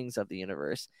understandings of the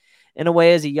universe. In a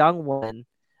way, as a young one,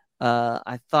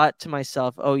 I thought to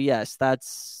myself, "Oh yes,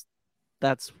 that's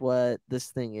what this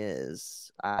thing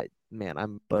is."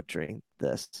 I'm butchering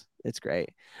this. It's great.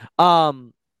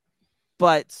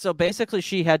 But so basically,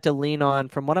 she had to lean on,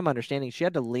 from what I'm understanding, she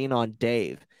had to lean on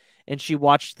Dave, and she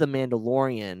watched The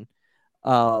Mandalorian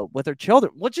with her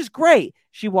children, which is great.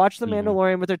 She watched The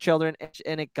Mandalorian with her children,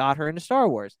 and it got her into Star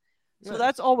Wars. So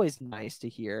that's always nice to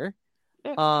hear.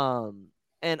 Yeah.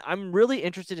 And I'm really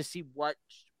interested to see what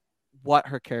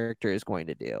her character is going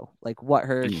to do, like what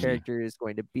her character is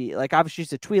going to be. Like, obviously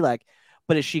she's a Twi'lek,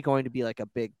 but is she going to be like a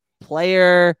big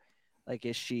player? Like,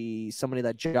 is she somebody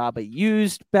that Jabba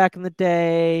used back in the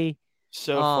day?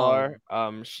 So far,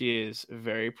 she is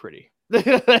very pretty. She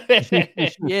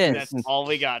is. That's all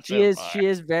we got. She's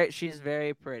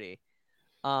very pretty.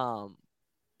 But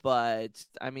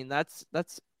I mean, that's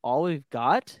all we've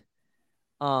got.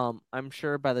 I'm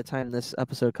sure by the time this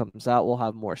episode comes out, we'll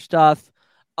have more stuff.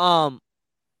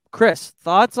 Chris,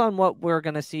 thoughts on what we're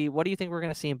gonna see? What do you think we're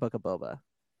gonna see in Book of Boba?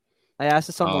 I asked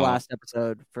this on the last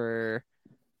episode for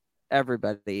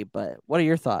everybody, but what are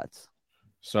your thoughts?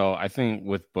 So I think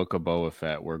with Book of Boba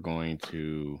Fett, we're going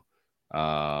to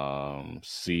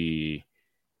see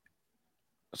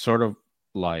sort of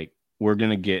like we're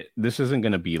gonna get. This isn't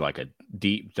gonna be like a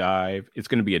deep dive. It's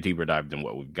gonna be a deeper dive than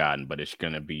what we've gotten, but it's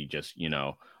gonna be just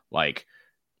like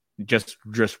just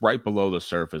right below the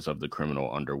surface of the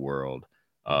criminal underworld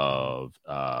of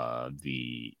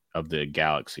the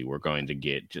galaxy. We're going to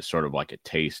get just sort of like a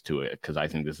taste to it, because I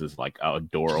think this is like a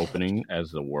door opening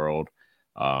as the world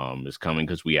is coming,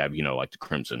 because we have like the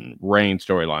Crimson Reign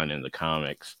storyline in the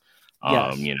comics.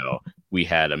 Yes. We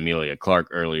had Amelia Clark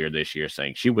earlier this year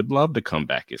saying she would love to come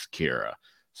back as Kira.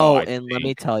 Let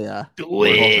me tell you, I think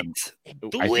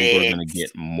we're going to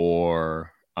get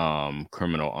more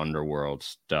criminal underworld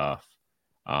stuff,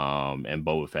 and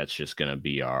Boba Fett's just going to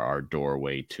be our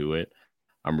doorway to it.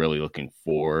 I'm really looking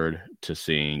forward to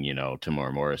seeing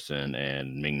Tamora Morrison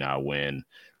and Ming-Na Wen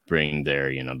bring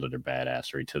their their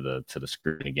badassery to the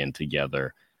screen again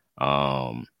together.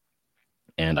 And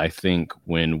I think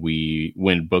when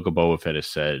Book of Boba Fett is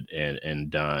said and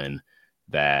done,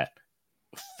 that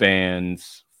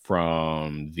fans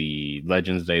from the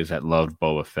Legends days that loved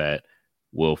Boba Fett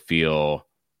will feel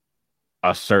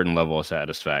a certain level of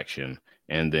satisfaction,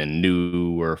 and then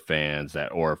newer fans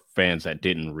that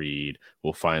didn't read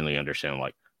will finally understand,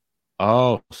 like,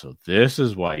 oh, so this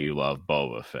is why you love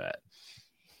Boba Fett.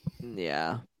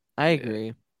 Yeah, I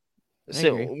agree.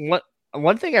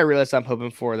 One thing I realized I'm hoping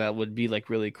for that would be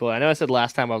like really cool. I know I said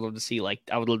last time I would love to see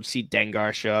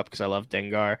Dengar show up, because I love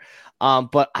Dengar.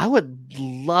 But I would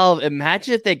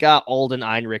imagine if they got Alden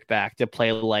Einrich back to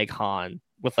play like Han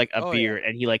with like a beard,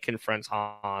 and he like confronts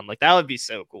Han. Like, that would be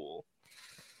so cool.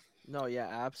 No, yeah,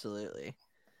 absolutely.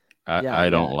 I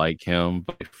don't like him,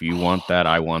 but if you want that,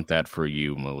 I want that for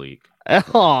you, Malik.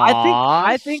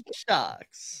 I think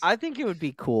shucks. I think it would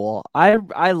be cool.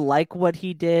 I like what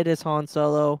he did as Han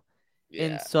Solo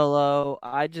in Solo.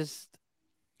 I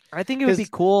think it would be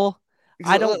cool.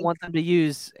 I don't want them to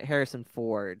use Harrison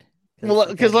Ford, Well,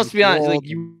 because let's be honest, like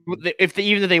even if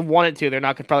they wanted to, they're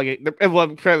not gonna probably get.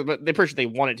 They're pretty sure they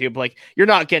wanted to, but like you're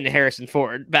not getting Harrison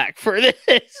Ford back for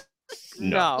this.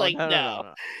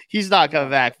 No. He's not coming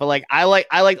back. But like I like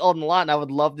Alden a lot, and I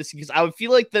would love to see, because I would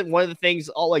feel like that one of the things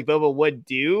like Boba would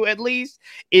do at least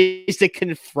is to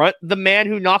confront the man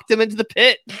who knocked him into the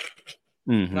pit.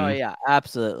 Mm-hmm. Oh yeah,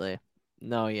 absolutely.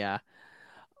 No, yeah.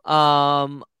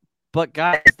 But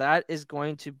guys, that is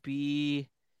going to be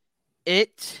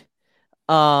it.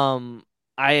 I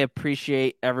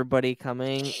appreciate everybody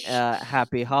coming.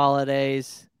 Happy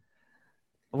holidays.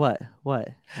 What?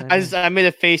 I made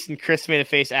a face and Chris made a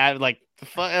face at like the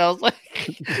fuck. I was like,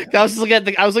 I was looking at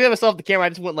myself at the camera. I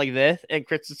just went like this, and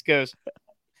Chris just goes.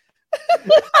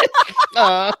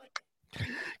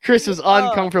 Chris is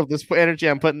uncomfortable with this energy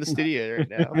I'm putting in the studio right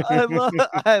now.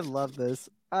 I love this.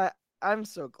 I'm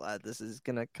so glad this is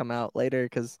gonna come out later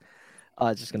because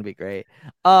it's just gonna be great.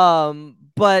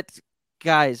 But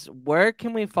guys, where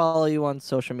can we follow you on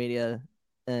social media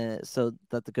so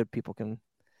that the good people can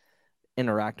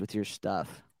interact with your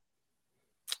stuff?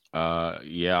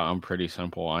 Yeah, I'm pretty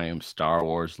simple. I am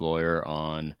StarwarsLawyer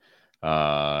on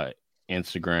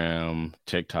Instagram,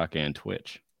 TikTok, and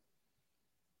Twitch.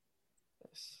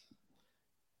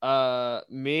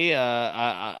 Me,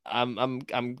 I'm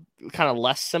kind of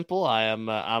less simple. I'm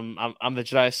the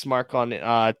Jedi Smark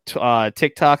on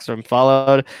TikTok, so I'm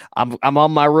followed. I'm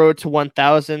on my road to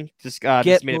 1,000. Just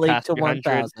made it past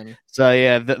 1,000. So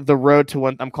yeah, the road to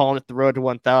one. I'm calling it the road to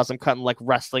 1,000. I'm cutting like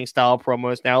wrestling style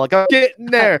promos now. Like, I'm getting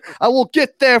there. I will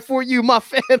get there for you, my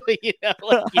family. You know,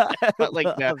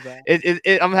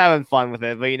 I'm having fun with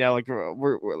it. But you know, like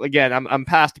we're again, I'm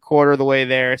past a quarter of the way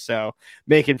there, so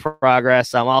making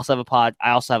progress. I also have a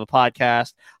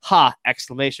podcast. Ha!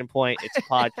 Exclamation point! It's a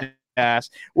podcast.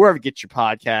 Wherever you get your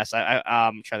podcast.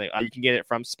 I'm trying to. You can get it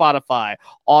from Spotify,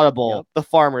 Audible, The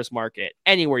Farmers Market,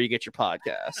 anywhere you get your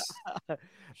podcast.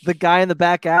 The guy in the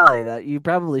back alley that you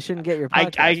probably shouldn't get your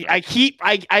podcast.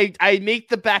 I make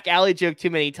the back alley joke too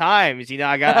many times. You know,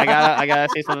 I gotta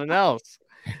say something else.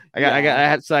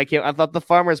 I thought the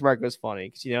Farmers Market was funny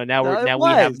because you know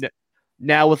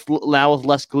now with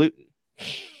less gluten.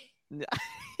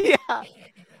 Yeah.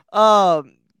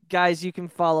 Guys, you can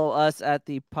follow us at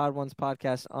the Pod Ones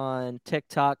Podcast on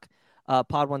TikTok,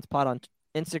 Pod Ones Pod on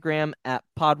Instagram, at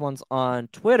Pod Ones on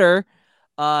Twitter.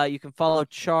 You can follow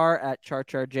Char at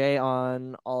CharCharJ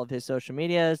on all of his social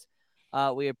medias.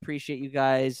 We appreciate you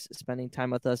guys spending time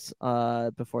with us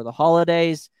before the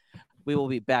holidays. We will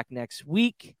be back next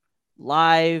week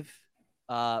live,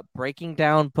 breaking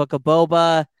down Book of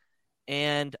Boba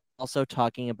and also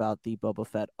talking about the Boba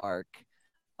Fett arc.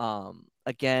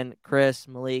 Again, Chris,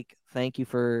 Malik, thank you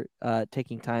for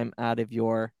taking time out of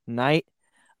your night.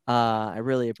 I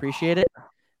really appreciate it.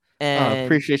 And I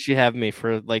appreciate you having me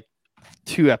for like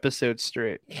 2 episodes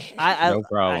straight. No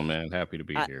problem, man. Happy to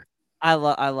be here. I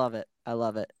love it. I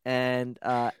love it. And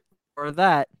for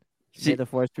that, may the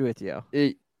Force be with you.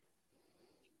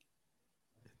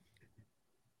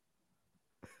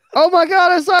 Oh my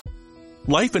God! I saw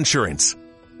Life insurance.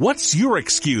 What's your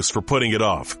excuse for putting it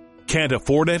off? Can't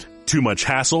afford it? Too much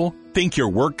hassle? Think your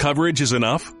work coverage is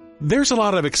enough? There's a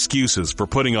lot of excuses for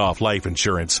putting off life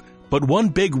insurance, but one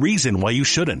big reason why you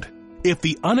shouldn't. If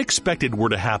the unexpected were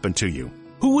to happen to you,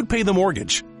 who would pay the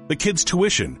mortgage, the kids'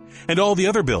 tuition, and all the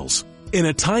other bills? In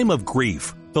a time of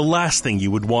grief, the last thing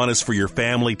you would want is for your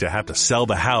family to have to sell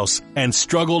the house and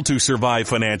struggle to survive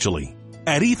financially.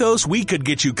 At Ethos, we could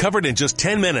get you covered in just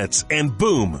 10 minutes and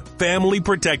boom, family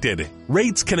protected.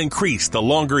 Rates can increase the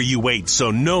longer you wait,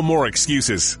 so no more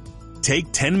excuses.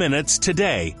 Take 10 minutes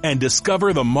today and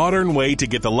discover the modern way to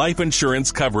get the life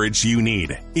insurance coverage you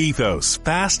need. Ethos,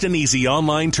 fast and easy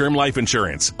online term life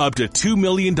insurance. Up to $2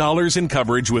 million in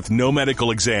coverage with no medical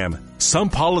exam.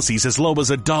 Some policies as low as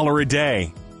 $1 a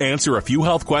day. Answer a few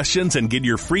health questions and get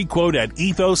your free quote at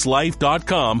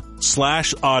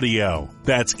ethoslife.com/audio.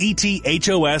 That's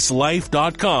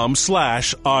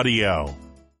ethoslife.com/audio.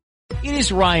 It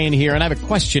is Ryan here, and I have a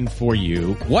question for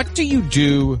you. What do you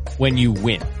do when you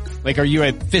win? Like, are you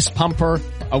a fist pumper,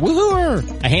 a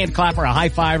woohooer, a hand clapper, a high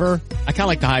fiver? I kind of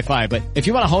like the high five, but if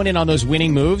you want to hone in on those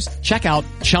winning moves, check out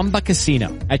Chumba Casino.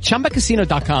 At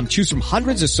ChumbaCasino.com, choose from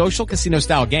hundreds of social casino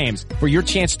style games for your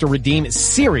chance to redeem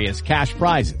serious cash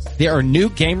prizes. There are new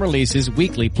game releases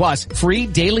weekly, plus free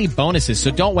daily bonuses. So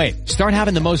don't wait. Start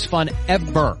having the most fun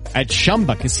ever at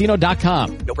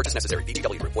ChumbaCasino.com. No purchase necessary.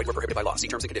 VGW Group. Void where prohibited by law. See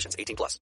terms and conditions. 18+.